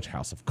do I watch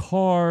House of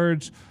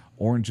Cards,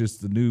 Orange is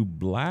the New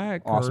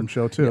Black? Awesome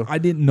show, too. I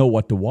didn't know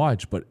what to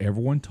watch, but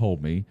everyone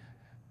told me,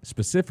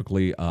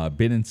 specifically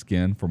Ben and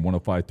Skin from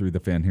 105.3 The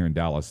Fan here in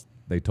Dallas,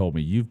 they told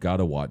me, you've got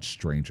to watch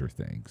Stranger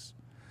Things.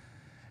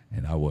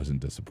 And I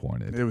wasn't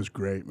disappointed. It was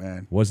great,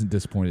 man. Wasn't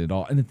disappointed at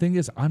all. And the thing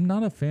is, I'm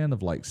not a fan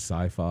of like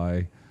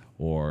sci-fi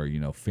or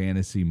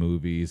fantasy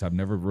movies. I've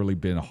never really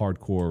been a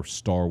hardcore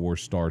Star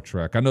Wars, Star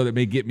Trek. I know that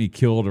may get me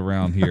killed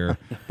around here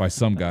by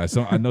some guys.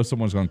 So I know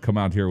someone's going to come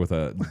out here with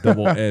a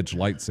double-edged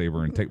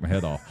lightsaber and take my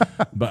head off.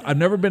 But I've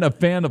never been a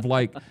fan of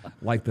like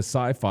the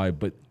sci-fi.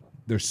 But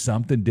there's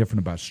something different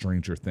about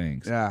Stranger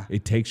Things. Yeah.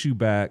 It takes you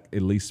back,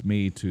 at least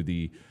me, to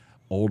the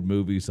old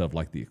movies of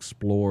like the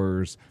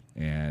Explorers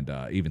and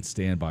even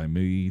Stand By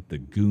Me, The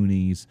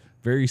Goonies.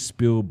 Very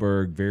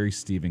Spielberg, very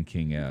Stephen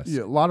King-esque.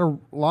 Yeah, a lot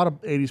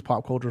of 80s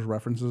pop culture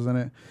references in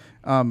it.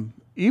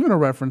 Even a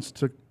reference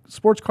to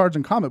sports cards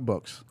and comic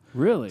books.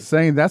 Really?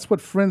 saying that's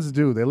what friends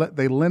do.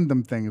 They lend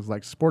them things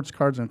like sports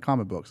cards and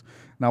comic books.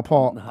 Now,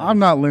 Paul, I'm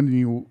not lending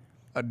you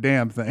a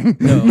damn thing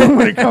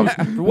when it comes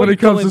For what you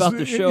told me about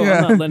the show,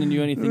 I'm not lending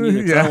you anything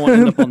either. 'Cause I don't want to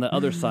end up on the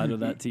other side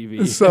of that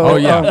TV. So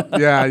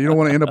yeah, you don't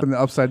want to end up in the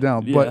upside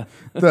down. Yeah.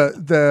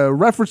 But the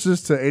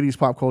references to 80s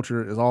pop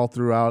culture is all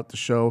throughout the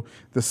show.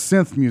 The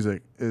synth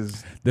music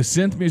is The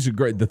synth music,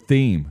 great. The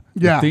theme,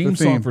 Yeah, the theme the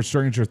song theme. for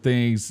Stranger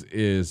Things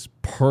is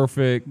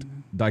perfect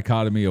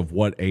dichotomy of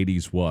what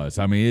 80s was.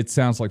 I mean, it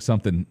sounds like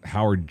something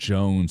Howard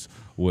Jones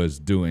was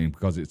doing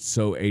because it's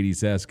so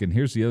 80s esque. And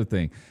here's the other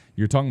thing: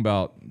 you're talking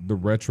about the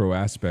retro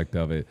aspect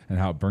of it and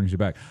how it brings you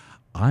back.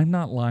 I'm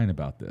not lying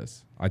about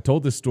this. I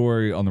told this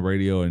story on the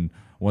radio, and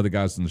one of the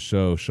guys on the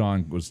show,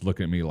 Sean, was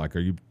looking at me like, "Are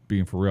you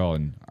being for real?"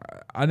 And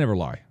I never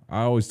lie.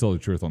 I always tell the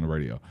truth on the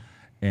radio,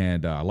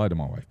 and I lied to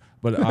my wife.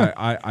 But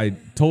I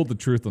told the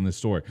truth on this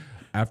story.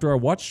 After I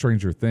watched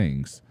Stranger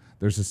Things,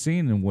 there's a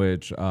scene in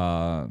which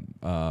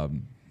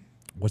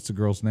what's the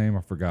girl's name?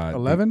 I forgot.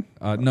 11?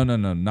 No,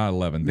 not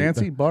 11.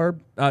 Nancy,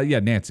 Barb. Yeah,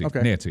 Nancy.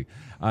 Okay. Nancy.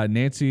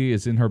 Nancy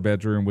is in her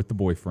bedroom with the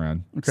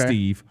boyfriend, Okay.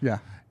 Steve. Yeah.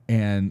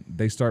 And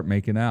they start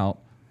making out,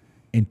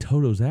 and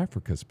Toto's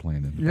Africa's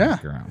playing in the Yeah.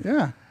 background.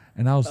 Yeah.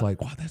 And I was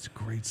like, wow, that's a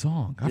great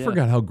song. I Yeah.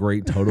 forgot how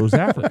great Toto's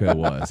Africa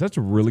was. That's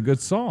a really good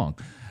song.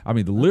 I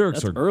mean, the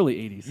lyrics That's are early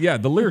 80s. yeah,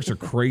 the lyrics are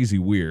crazy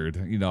weird.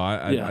 You know,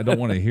 I don't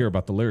want to hear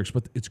about the lyrics,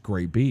 but it's a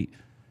great beat.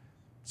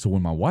 So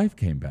when my wife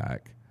came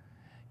back,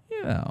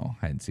 you know,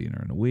 I hadn't seen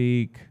her in a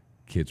week.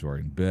 Kids were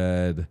in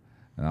bed.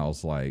 And I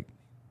was like,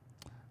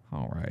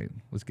 all right,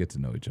 let's get to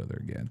know each other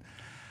again.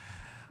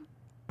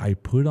 I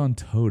put on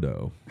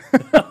Toto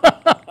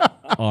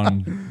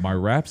on my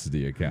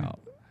Rhapsody account.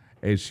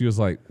 And she was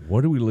like,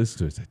 what do we listen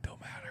to? I said, don't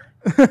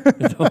matter.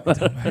 It don't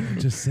matter.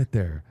 Just sit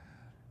there.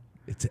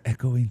 It's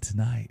echoing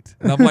tonight.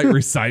 And I'm like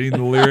reciting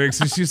the lyrics.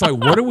 And she's like,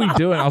 what are we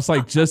doing? I was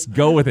like, just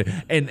go with it.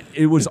 And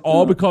it was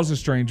all because of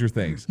Stranger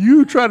Things.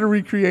 You try to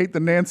recreate the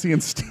Nancy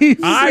and Steve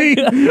scene.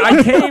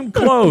 I came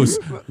close,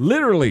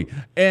 literally.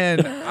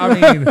 And I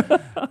mean,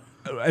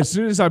 as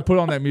soon as I put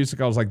on that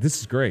music, I was like, this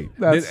is great.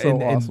 That's so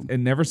and, awesome.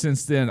 And ever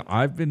since then,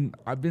 I've been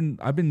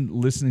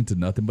listening to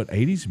nothing but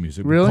 80s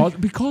music Really?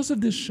 because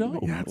of this show.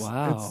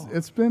 Wow.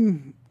 It's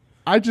been.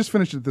 I just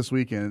finished it this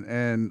weekend,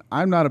 and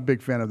I'm not a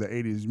big fan of the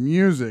 80s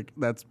music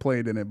that's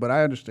played in it, but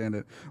I understand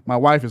it. My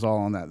wife is all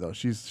on that, though.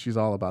 She's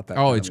all about that.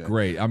 Oh, kind it's of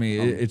great. I mean,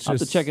 it's I'll have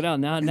just to check it out.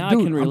 Now I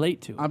Dude, can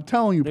relate to it. I'm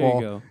telling you, There you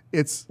Paul, go.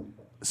 it's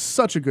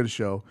such a good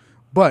show.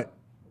 But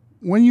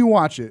when you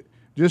watch it,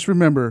 just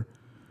remember,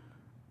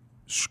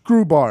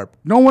 screw Barb.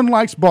 No one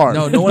likes Barb.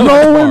 No one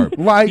likes Barb.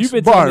 likes You've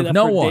been telling me Barb. that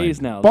No for one.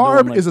 days now.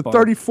 Barb No one is a likes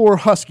 34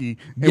 Husky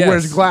and Yes.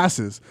 wears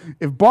glasses.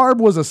 If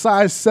Barb was a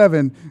size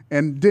 7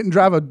 and didn't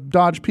drive a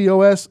Dodge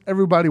POS,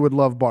 everybody would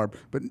love Barb.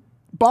 But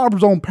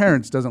Barb's own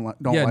parents don't like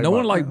yeah, like no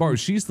one Barb. like Barb.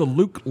 She's the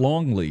Luke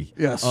Longley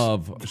Yes.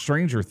 of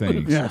Stranger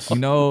Things. Yes. You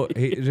know,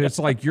 it's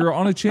like you're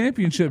on a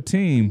championship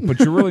team, but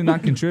you're really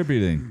not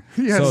contributing.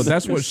 Yes. So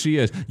that's what she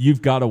is.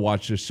 You've got to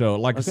watch this show.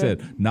 Like I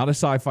said, not a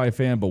sci-fi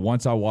fan, but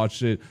once I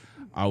watched it,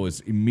 I was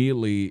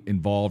immediately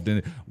involved in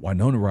it.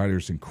 Winona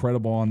Ryder's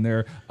incredible on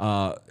there.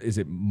 Is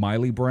it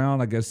Miley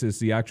Brown? I guess is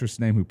the actress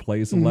name who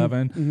plays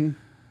 11.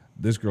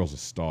 This girl's a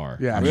star.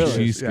 Yeah, I mean, really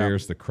she is, yeah.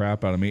 scares the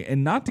crap out of me.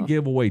 And not to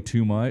give away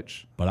too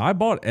much, but I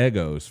bought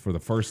Eggos for the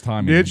first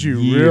time Did in you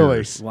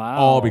years. really? Wow.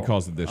 All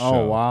because of this Oh,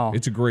 show. wow.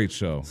 It's a great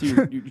show. So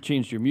you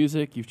changed your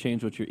music. You've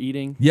changed what you're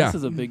eating. Yeah. This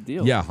is a big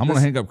deal. Yeah, I'm going to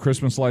hang up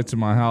Christmas lights in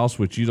my house,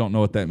 which you don't know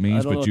what that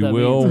means, don't know but what you that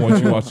will means.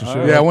 once you watch the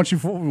show. Yeah, once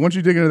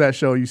you dig into that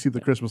show, you see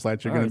the Christmas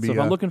lights. You're All going right, to so be.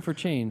 if I'm looking for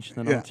change,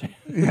 then yeah. I'll change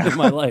in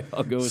my life.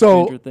 I'll go with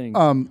So, Stranger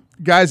Things.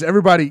 guys,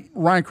 everybody,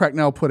 Ryan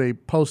Cracknell put a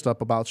post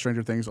up about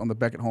Stranger Things on the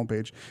Beckett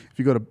homepage. If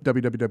you go to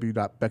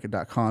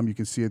www.beckett.com, you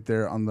can see it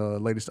there on the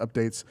latest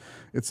updates.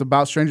 It's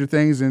about Stranger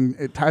Things, and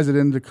it ties it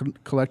into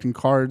collecting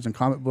cards and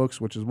comic books,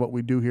 which is what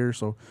we do here.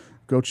 So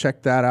go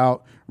check that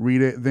out,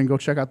 read it, then go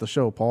check out the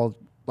show, Paul.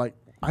 Like,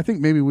 I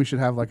think maybe we should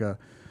have like a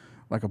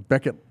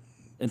Beckett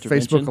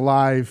Intervention? Facebook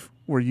Live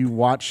where you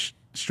watch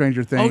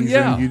Stranger Things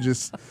yeah. and you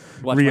just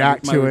Watch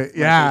react my to it.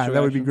 Yeah, facial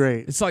that would be reactions.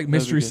 great. It's like be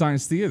Mystery good.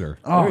 Science Theater.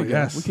 Oh, There we go.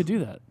 yes. We could do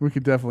that. We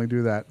could definitely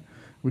do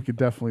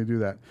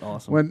that.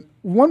 Awesome.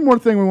 One more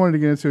thing we wanted to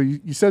get into,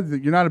 you said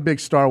that you're not a big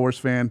Star Wars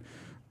fan,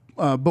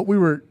 but we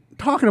were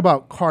talking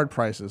about card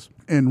prices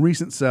and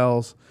recent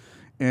sales,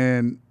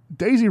 and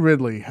Daisy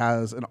Ridley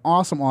has an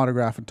awesome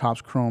autograph in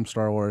Topps Chrome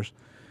Star Wars.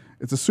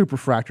 It's a Super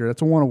Fractor.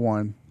 It's a 1/1,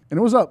 and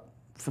it was up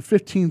for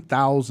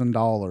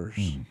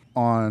 $15,000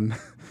 on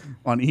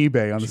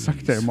eBay on the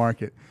secondary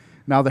market.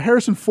 Now the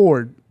Harrison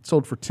Ford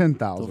sold for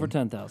 $10,000. Over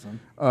 10,000.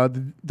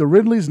 The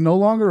Ridley's no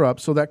longer up,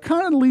 so that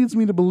kind of leads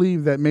me to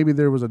believe that maybe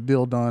there was a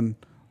deal done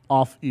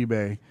off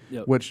eBay,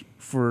 Yep. which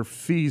for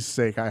fees'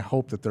 sake, I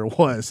hope that there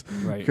was,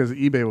 Right. because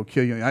eBay will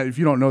kill you. If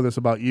you don't know this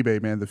about eBay,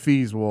 man, the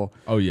fees will.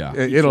 Oh, yeah.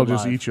 It'll you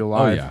just alive. eat you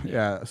alive. Oh,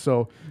 yeah.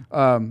 So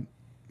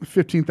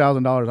 $15,000.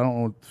 I don't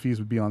know what the fees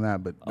would be on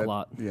that, but A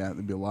lot. Yeah,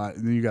 it'd be a lot.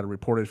 And then you got to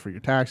report it for your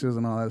taxes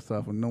and all that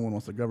stuff. And no one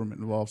wants the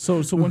government involved.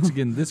 So once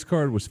again, this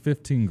card was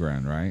 15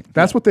 grand, right?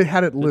 That's what they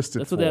had it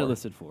listed. That's for. what they had it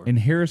listed for. And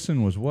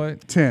Harrison was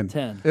what? 10.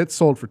 10. It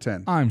sold for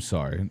 10. I'm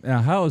sorry.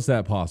 Now, how is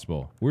that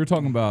possible? We're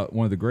talking about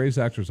one of the greatest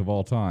actors of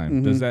all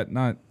time. Does that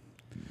not?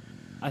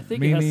 I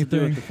think mean it has to do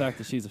anything? with the fact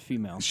that she's a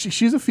female.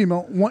 She's a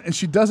female one, and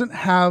she doesn't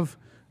have.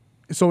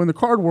 So in the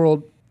card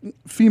world,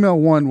 female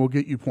one will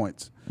get you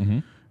points.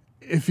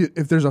 If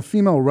there's a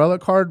female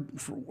relic card,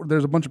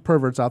 there's a bunch of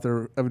perverts out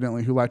there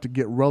evidently who like to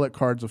get relic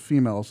cards of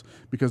females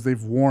because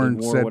they've worn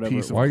They wore said whatever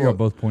piece it of Why are y'all cloth.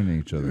 both pointing at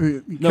each other?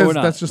 No, Because we're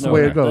not. that's just No, the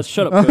way we're it not. goes.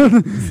 Shut up,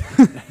 Cody.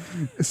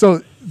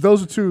 So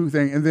those are two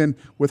things. And then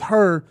with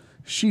her,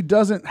 she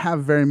doesn't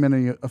have very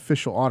many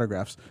official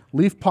autographs.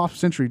 Leaf Pop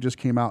Century just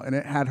came out, and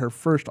it had her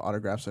first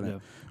autographs in it. Yeah.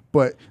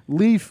 But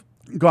Leaf,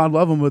 God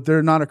love them, but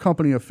they're not a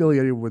company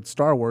affiliated with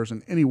Star Wars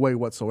in any way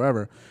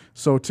whatsoever.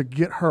 So to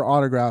get her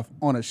autograph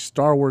on a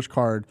Star Wars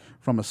card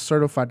from a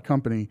certified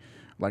company,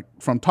 like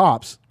from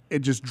Topps, it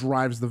just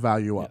drives the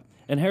value up.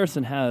 And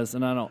Harrison has,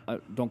 and I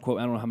don't quote,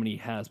 I don't know how many he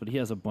has, but he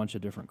has a bunch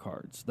of different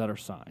cards that are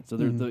signed. So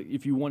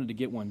if you wanted to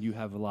get one, you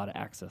have a lot of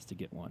access to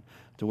get one.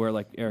 To where,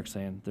 like Eric's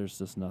saying, there's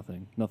just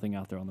nothing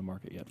out there on the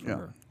market yet for Yeah.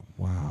 her.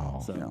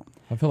 Wow. So,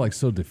 I feel like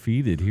so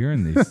defeated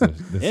hearing these. This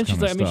and she's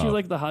kind like, of I mean, she's stuff.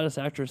 like the hottest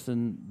actress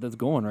that's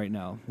going right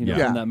now. You know,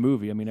 Yeah. in that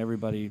movie. I mean,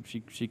 everybody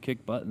she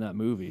kicked butt in that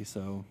movie.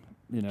 So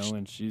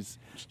and she's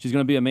going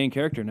to be a main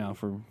character now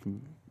from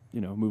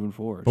moving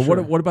forward. But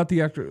what about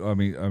the actor? I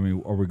mean,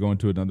 are we going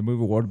to another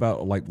movie? What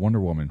about like Wonder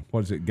Woman?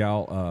 What is it,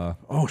 Gal?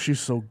 Oh, she's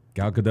so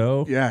Gal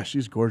Gadot? yeah,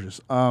 she's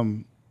gorgeous.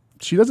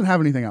 She doesn't have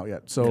anything out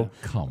yet, so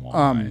Come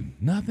on,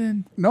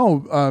 nothing. no.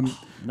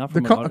 Not A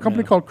from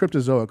company called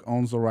Cryptozoic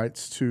owns the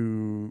rights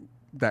to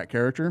that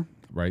character.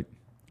 Right.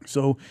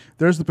 So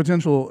there's the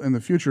potential in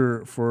the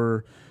future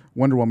for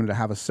Wonder Woman to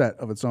have a set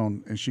of its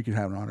own, and she could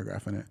have an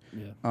autograph in it.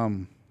 Yeah.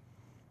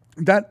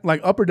 That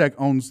like Upper Deck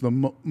owns the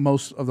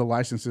most of the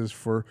licenses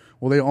for.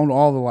 Well, they own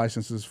all the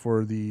licenses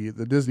for the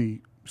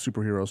Disney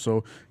superheroes.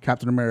 So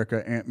Captain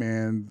America,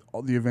 Ant-Man,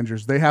 all the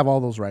Avengers, they have all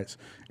those rights,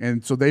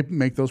 and so they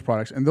make those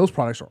products, and those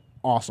products are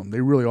awesome.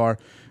 They really are.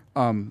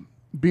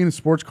 Being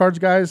sports cards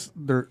guys,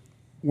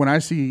 when I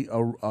see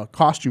a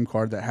costume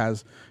card that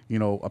has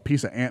a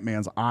piece of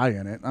Ant-Man's eye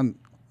in it,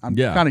 I'm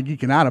Yeah. kind of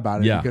geeking out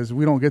about it Yeah. because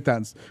we don't get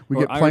that. We Or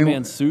get Iron plain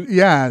Man suit.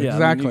 Yeah, I mean,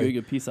 exactly. you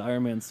get a piece of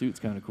Iron Man suit's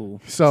kind of cool.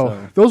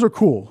 So those are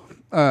cool.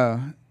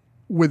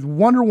 With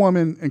Wonder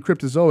Woman and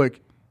Cryptozoic,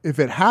 if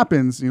it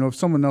happens, if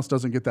someone else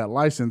doesn't get that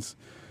license,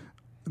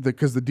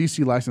 because the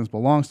DC license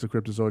belongs to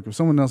Cryptozoic, if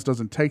someone else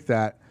doesn't take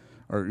that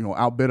or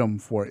outbid them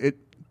for it, it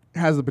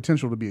has the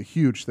potential to be a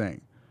huge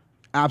thing,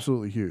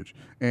 absolutely huge.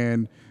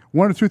 And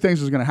one of the two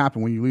things is going to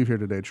happen when you leave here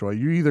today, Troy.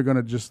 You're either going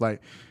to just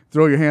like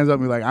throw your hands up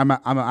and be like, I'm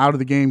out of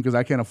the game because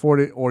I can't afford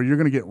it, or you're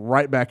going to get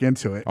right back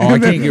into it. Oh, I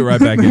can't get right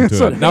back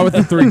into it. Not with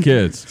the 3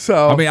 kids.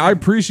 So- I mean, I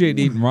appreciate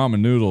eating ramen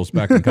noodles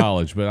back in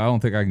college, but I don't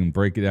think I can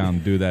break it down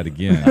and do that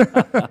again.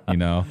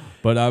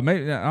 But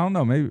maybe I don't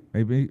know.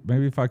 Maybe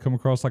if I come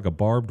across like a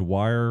barbed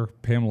wire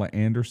Pamela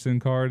Anderson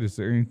card, is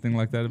there anything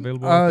like that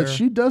available out there?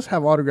 She does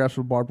have autographs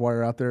with barbed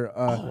wire out there.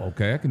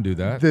 Okay, I can do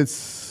that.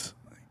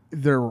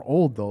 They're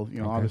old though,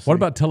 obviously. What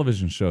about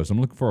television shows? I'm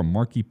looking for a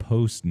Marky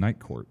Post Night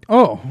Court.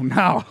 Oh,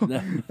 now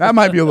that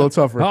might be a little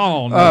tougher.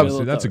 Oh, no, a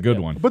little that's a tough, good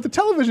yeah. one. But the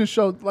television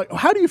show, like,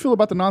 how do you feel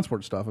about the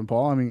non-sport stuff? And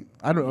Paul, I mean,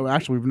 I don't know.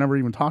 Actually, we've never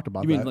even talked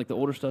about You mean that. like the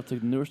older stuff to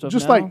the newer stuff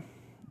Just now? like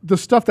the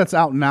stuff that's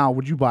out now.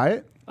 Would you buy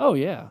it? Oh,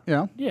 yeah.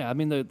 Yeah. Yeah, I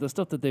mean, the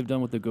stuff that they've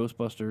done with the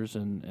Ghostbusters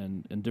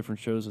and different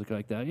shows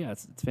like that, yeah,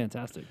 it's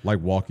fantastic. Like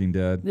Walking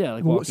Dead. Yeah,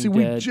 like Well, Walking see,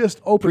 we Dead.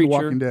 just opened Preacher.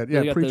 Walking Dead. They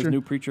Yeah, got Preacher. those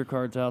new Preacher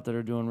cards out that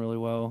are doing really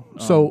well.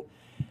 So, go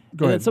and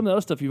then ahead. some of the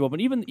other stuff you've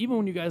opened, even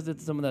when you guys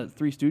did some of that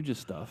Three Stooges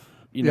stuff,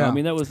 Yeah. I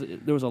mean, there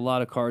was a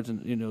lot of cards,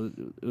 and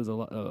it was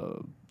a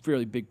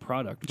fairly big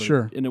product. But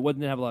Sure. and it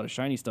didn't have a lot of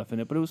shiny stuff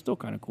in it, but it was still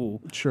kind of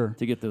cool. Sure.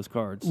 To get those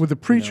cards With the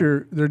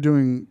Preacher, they're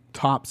doing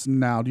tops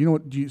now. Do you know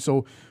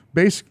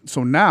what?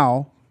 So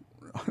now,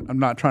 I'm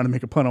not trying to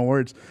make a pun on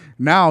words.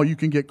 Now you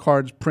can get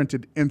cards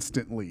printed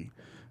instantly.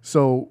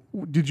 So,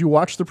 did you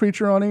watch The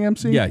Preacher on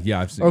AMC? Yeah,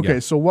 I've seen. Okay, yeah.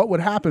 so what would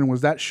happen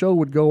was that show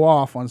would go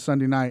off on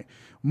Sunday night.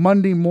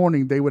 Monday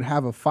morning, they would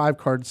have a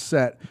 5-card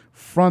set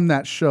from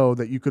that show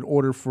that you could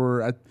order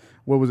for,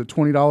 what was it,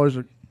 $20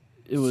 or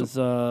It was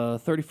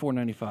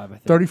 $34.95, I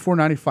think.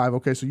 $34.95.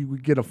 Okay, so you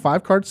would get a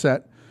 5-card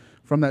set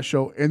from that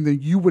show, and then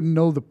you would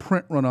know the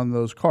print run on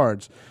those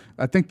cards.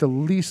 I think the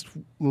least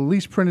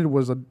printed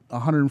was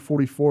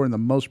 144, and the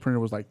most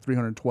printed was like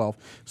 312.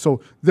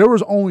 So there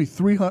was only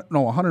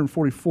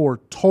 144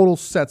 total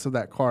sets of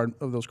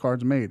those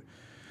cards made.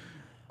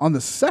 On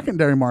the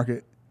secondary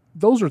market,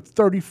 those are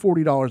 $30,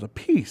 $40 a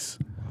piece.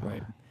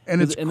 Right.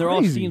 And it's they're all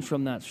crazy. scenes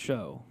from that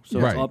show. So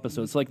Right. it's all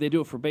episodes. Like they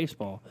do it for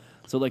baseball.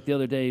 So like the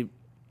other day,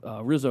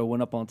 Rizzo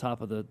went up on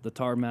top of the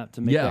tar map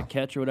to make Yeah. that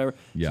catch or whatever.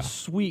 Yeah. It's a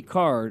sweet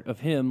card of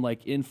him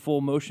like in full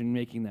motion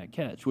making that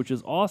catch, which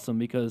is awesome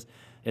because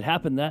it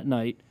happened that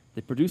night.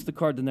 They produced the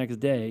card the next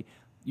day.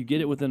 you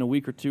get it within a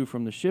week or two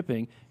from the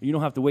shipping. You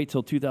don't have to wait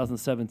till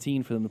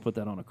 2017 for them to put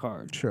that on a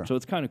card. Sure. So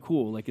it's kind of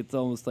cool. Like it's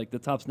almost like the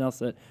Topps Now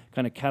set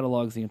kind of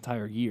catalogs the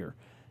entire year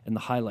and the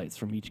highlights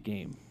from each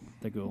game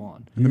that go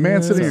on. And the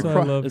man sitting I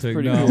across. love It's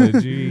pretty cool.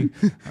 technology.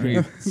 I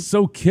mean,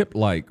 so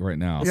Kip-like right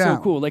now. It's Yeah.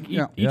 so cool. Like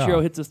Yeah. Ichiro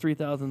Yeah. hits his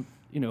 3,000,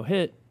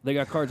 hit. They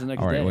got cards the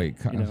next All right, day. wait.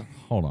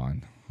 Hold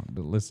on.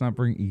 Let's not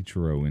bring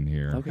Ichiro in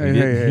here.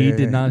 Okay. He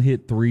did not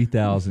hit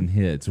 3,000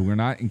 hits. We're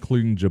not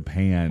including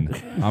Japan.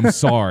 I'm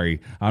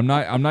sorry. I'm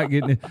not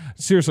getting it.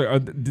 Seriously,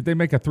 did they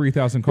make a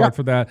 3,000 card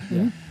for that?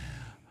 Yeah.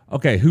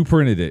 Okay, who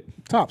printed it?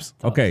 Topps.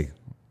 Okay.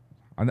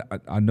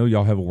 I know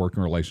y'all have a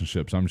working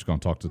relationship, so I'm just going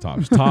to talk to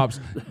Topps. Topps,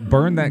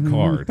 burn that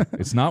card.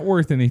 It's not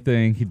worth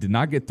anything. He did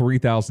not get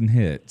 3,000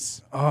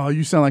 hits. Oh,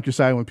 you sound like you're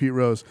siding with Pete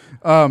Rose.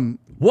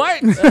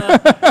 What?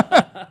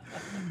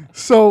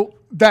 So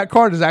that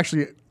card has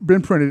actually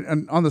been printed,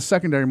 and on the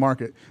secondary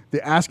market,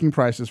 the asking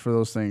prices for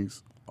those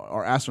things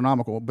are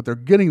astronomical, but they're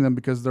getting them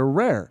because they're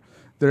rare.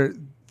 The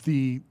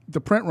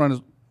print run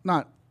is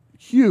not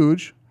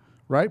huge,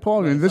 right,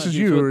 Paul? I mean, this is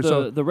you.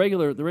 The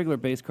regular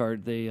base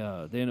card, they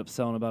end up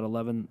selling about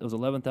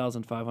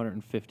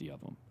 11,550 of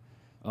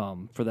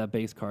them for that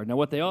base card. Now,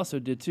 what they also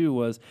did too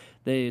was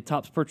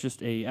Topps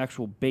purchased a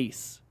actual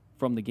base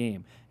from the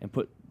game and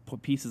put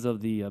pieces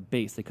of the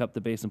base. They cut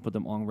the base and put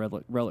them on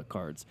relic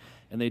cards.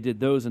 And they did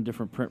those in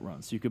different print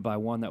runs. So you could buy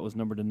one that was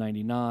numbered to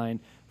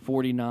 99,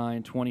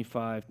 49,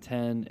 25,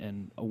 10,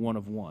 and a 1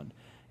 of 1.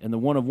 And the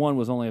 1 of 1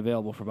 was only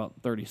available for about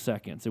 30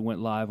 seconds. It went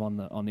live on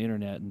the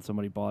internet, and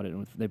somebody bought it,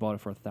 and they bought it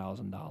for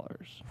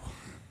 $1,000.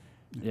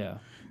 Yeah.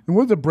 And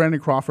what are the Brandon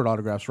Crawford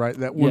autographs, right?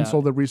 That one Yeah.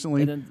 sold there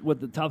recently. And then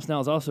what the Topps Now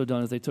has also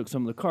done is they took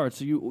some of the cards.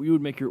 So you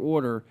would make your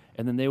order,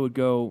 and then they would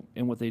go,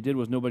 and what they did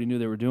was nobody knew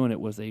they were doing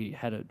it, was they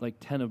had like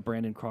 10 of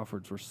Brandon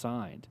Crawford's were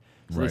signed.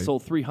 So Right. they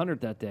sold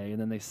 300 that day, and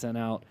then they sent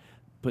out,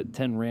 put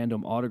 10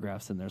 random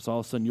autographs in there. So all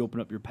of a sudden you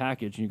open up your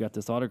package, and you got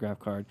this autograph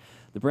card.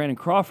 The Brandon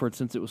Crawford,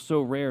 since it was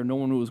so rare, no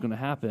one knew it was going to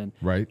happen.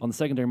 Right. On the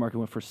secondary market,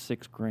 went for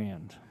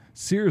 $6,000.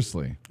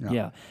 Seriously.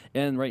 Yeah.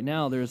 And right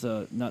now there's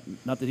a not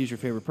that he's your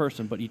favorite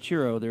person, but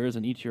Ichiro, there is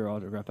an Ichiro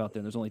autograph out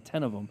there. There's only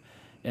 10 of them,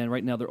 and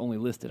right now they're only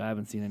listed. I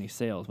haven't seen any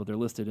sales, but they're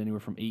listed anywhere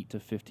from $8,000 to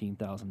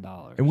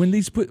 $15,000. And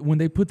when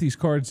they put these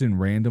cards in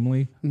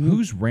randomly,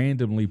 who's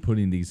randomly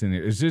putting these in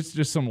there? Is this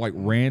just some like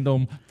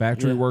random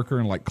factory Yeah. worker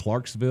in like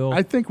Clarksville?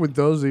 I think with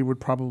those, they would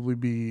probably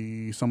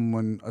be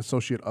someone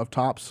associate of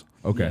Topps.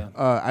 okay.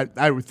 Yeah.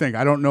 I would think.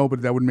 I don't know,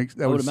 but that would make.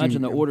 That I would seem-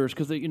 imagine the orders,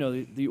 because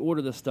they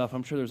order this stuff.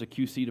 I'm sure there's a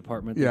QC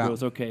department that Yeah.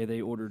 goes, okay,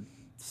 they ordered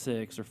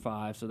 6 or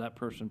 5, so that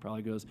person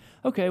probably goes,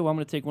 okay, well I'm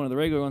going to take one of the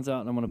regular ones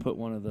out and I'm going to put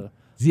one of the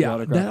Yeah,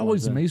 autograph that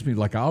always ones in. amazed me.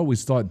 Like I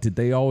always thought, did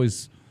they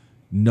always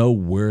know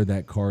where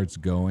that card's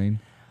going?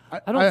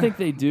 I don't think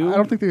they do. I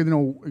don't think they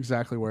know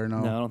exactly where. No.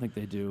 No, I don't think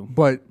they do.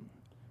 But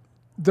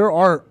there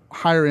are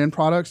higher end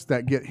products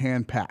that get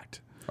hand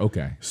packed.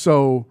 Okay.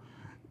 So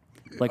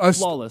Like us,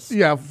 Flawless.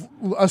 yeah,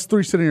 us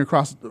three sitting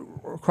across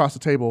the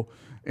table,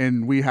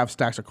 and we have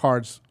stacks of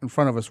cards in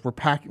front of us. We're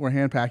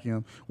hand packing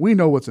them. We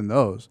know what's in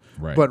those.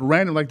 Right. But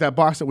random, like that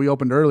box that we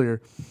opened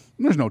earlier,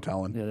 there's no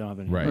telling. Yeah, they don't have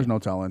any. Right. There's no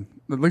telling.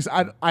 At least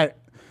I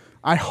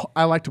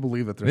like to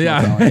believe that there's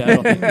Yeah. no telling. Yeah, I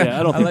don't think,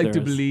 I don't I think like there to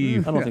is.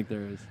 believe. I don't think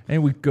there is.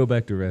 And we go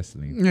back to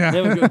wrestling. Yeah.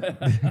 Yeah, we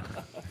go-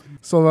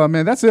 So,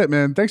 man, that's it,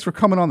 man. Thanks for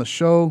coming on the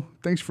show.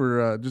 Thanks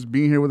for just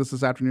being here with us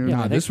this afternoon. Yeah.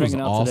 Nah, thanks this for was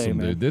hanging out today, awesome,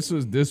 man. dude.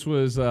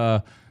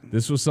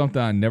 This was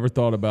something I never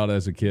thought about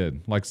as a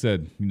kid. Like I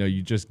said,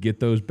 you just get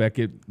those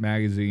Beckett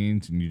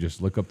magazines and you just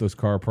look up those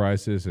car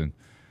prices and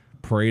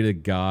pray to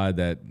God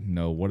that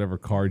whatever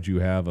card you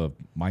have of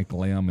Mike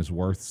Lamb is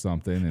worth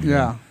something. And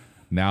Yeah.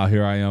 now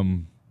here I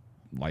am,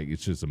 like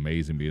it's just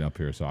amazing being up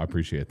here. So I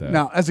appreciate that.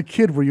 Now, as a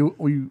kid, were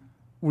you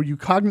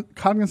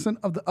cognizant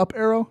of the up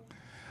arrow?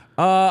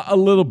 A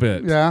little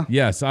bit. Yeah.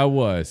 Yes, I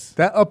was.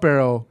 That up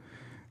arrow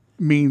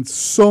means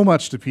so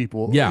much to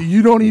people. Yeah.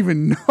 You don't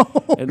even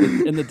know.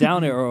 and the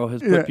down arrow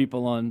has put Yeah.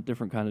 people on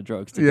different kind of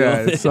drugs. To Yeah, deal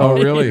with it's it. so- Oh,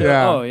 really?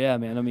 Yeah. Oh yeah,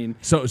 man. I mean,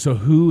 So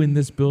who in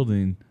this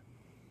building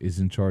is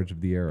in charge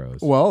of the arrows?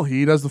 Well,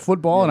 he does the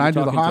football Yeah, and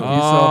you're I do the talking to hockey.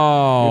 him.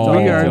 Oh. So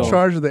we You're are talking in to him.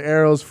 charge of the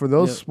arrows for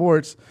those Yep.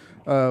 sports.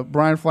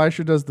 Brian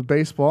Fleischer does the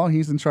baseball.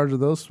 He's in charge of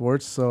those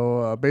sports.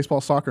 So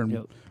baseball, soccer, and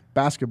Yep.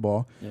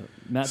 basketball. yeah.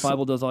 Matt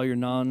Bible does all your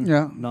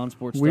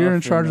non-sports stuff. We're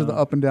in charge and, of the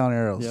up and down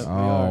arrows. Yep.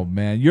 Oh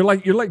man, you're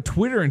like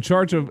Twitter in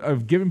charge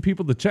of giving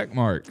people the check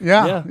mark.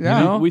 Yeah,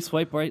 yeah. We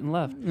swipe right and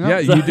left. Yeah,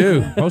 you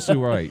do. Mostly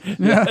right.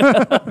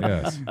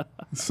 Yes.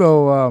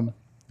 So,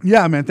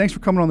 yeah, man, thanks for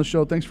coming on the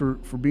show. Thanks for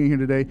being here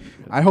today.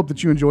 I hope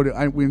that you enjoyed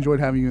it. We enjoyed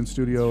having you in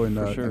studio and,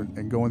 sure.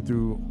 and going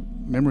through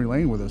memory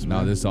lane with us. No,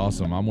 man. this is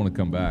awesome. I want to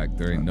come back.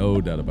 There ain't no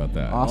doubt about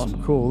that.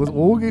 Awesome, cool. Well,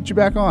 we'll get you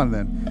back on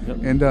then. Yep.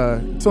 And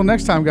until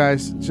next time,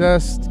 guys,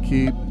 just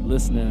keep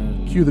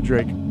Listening. cue the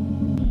Drake.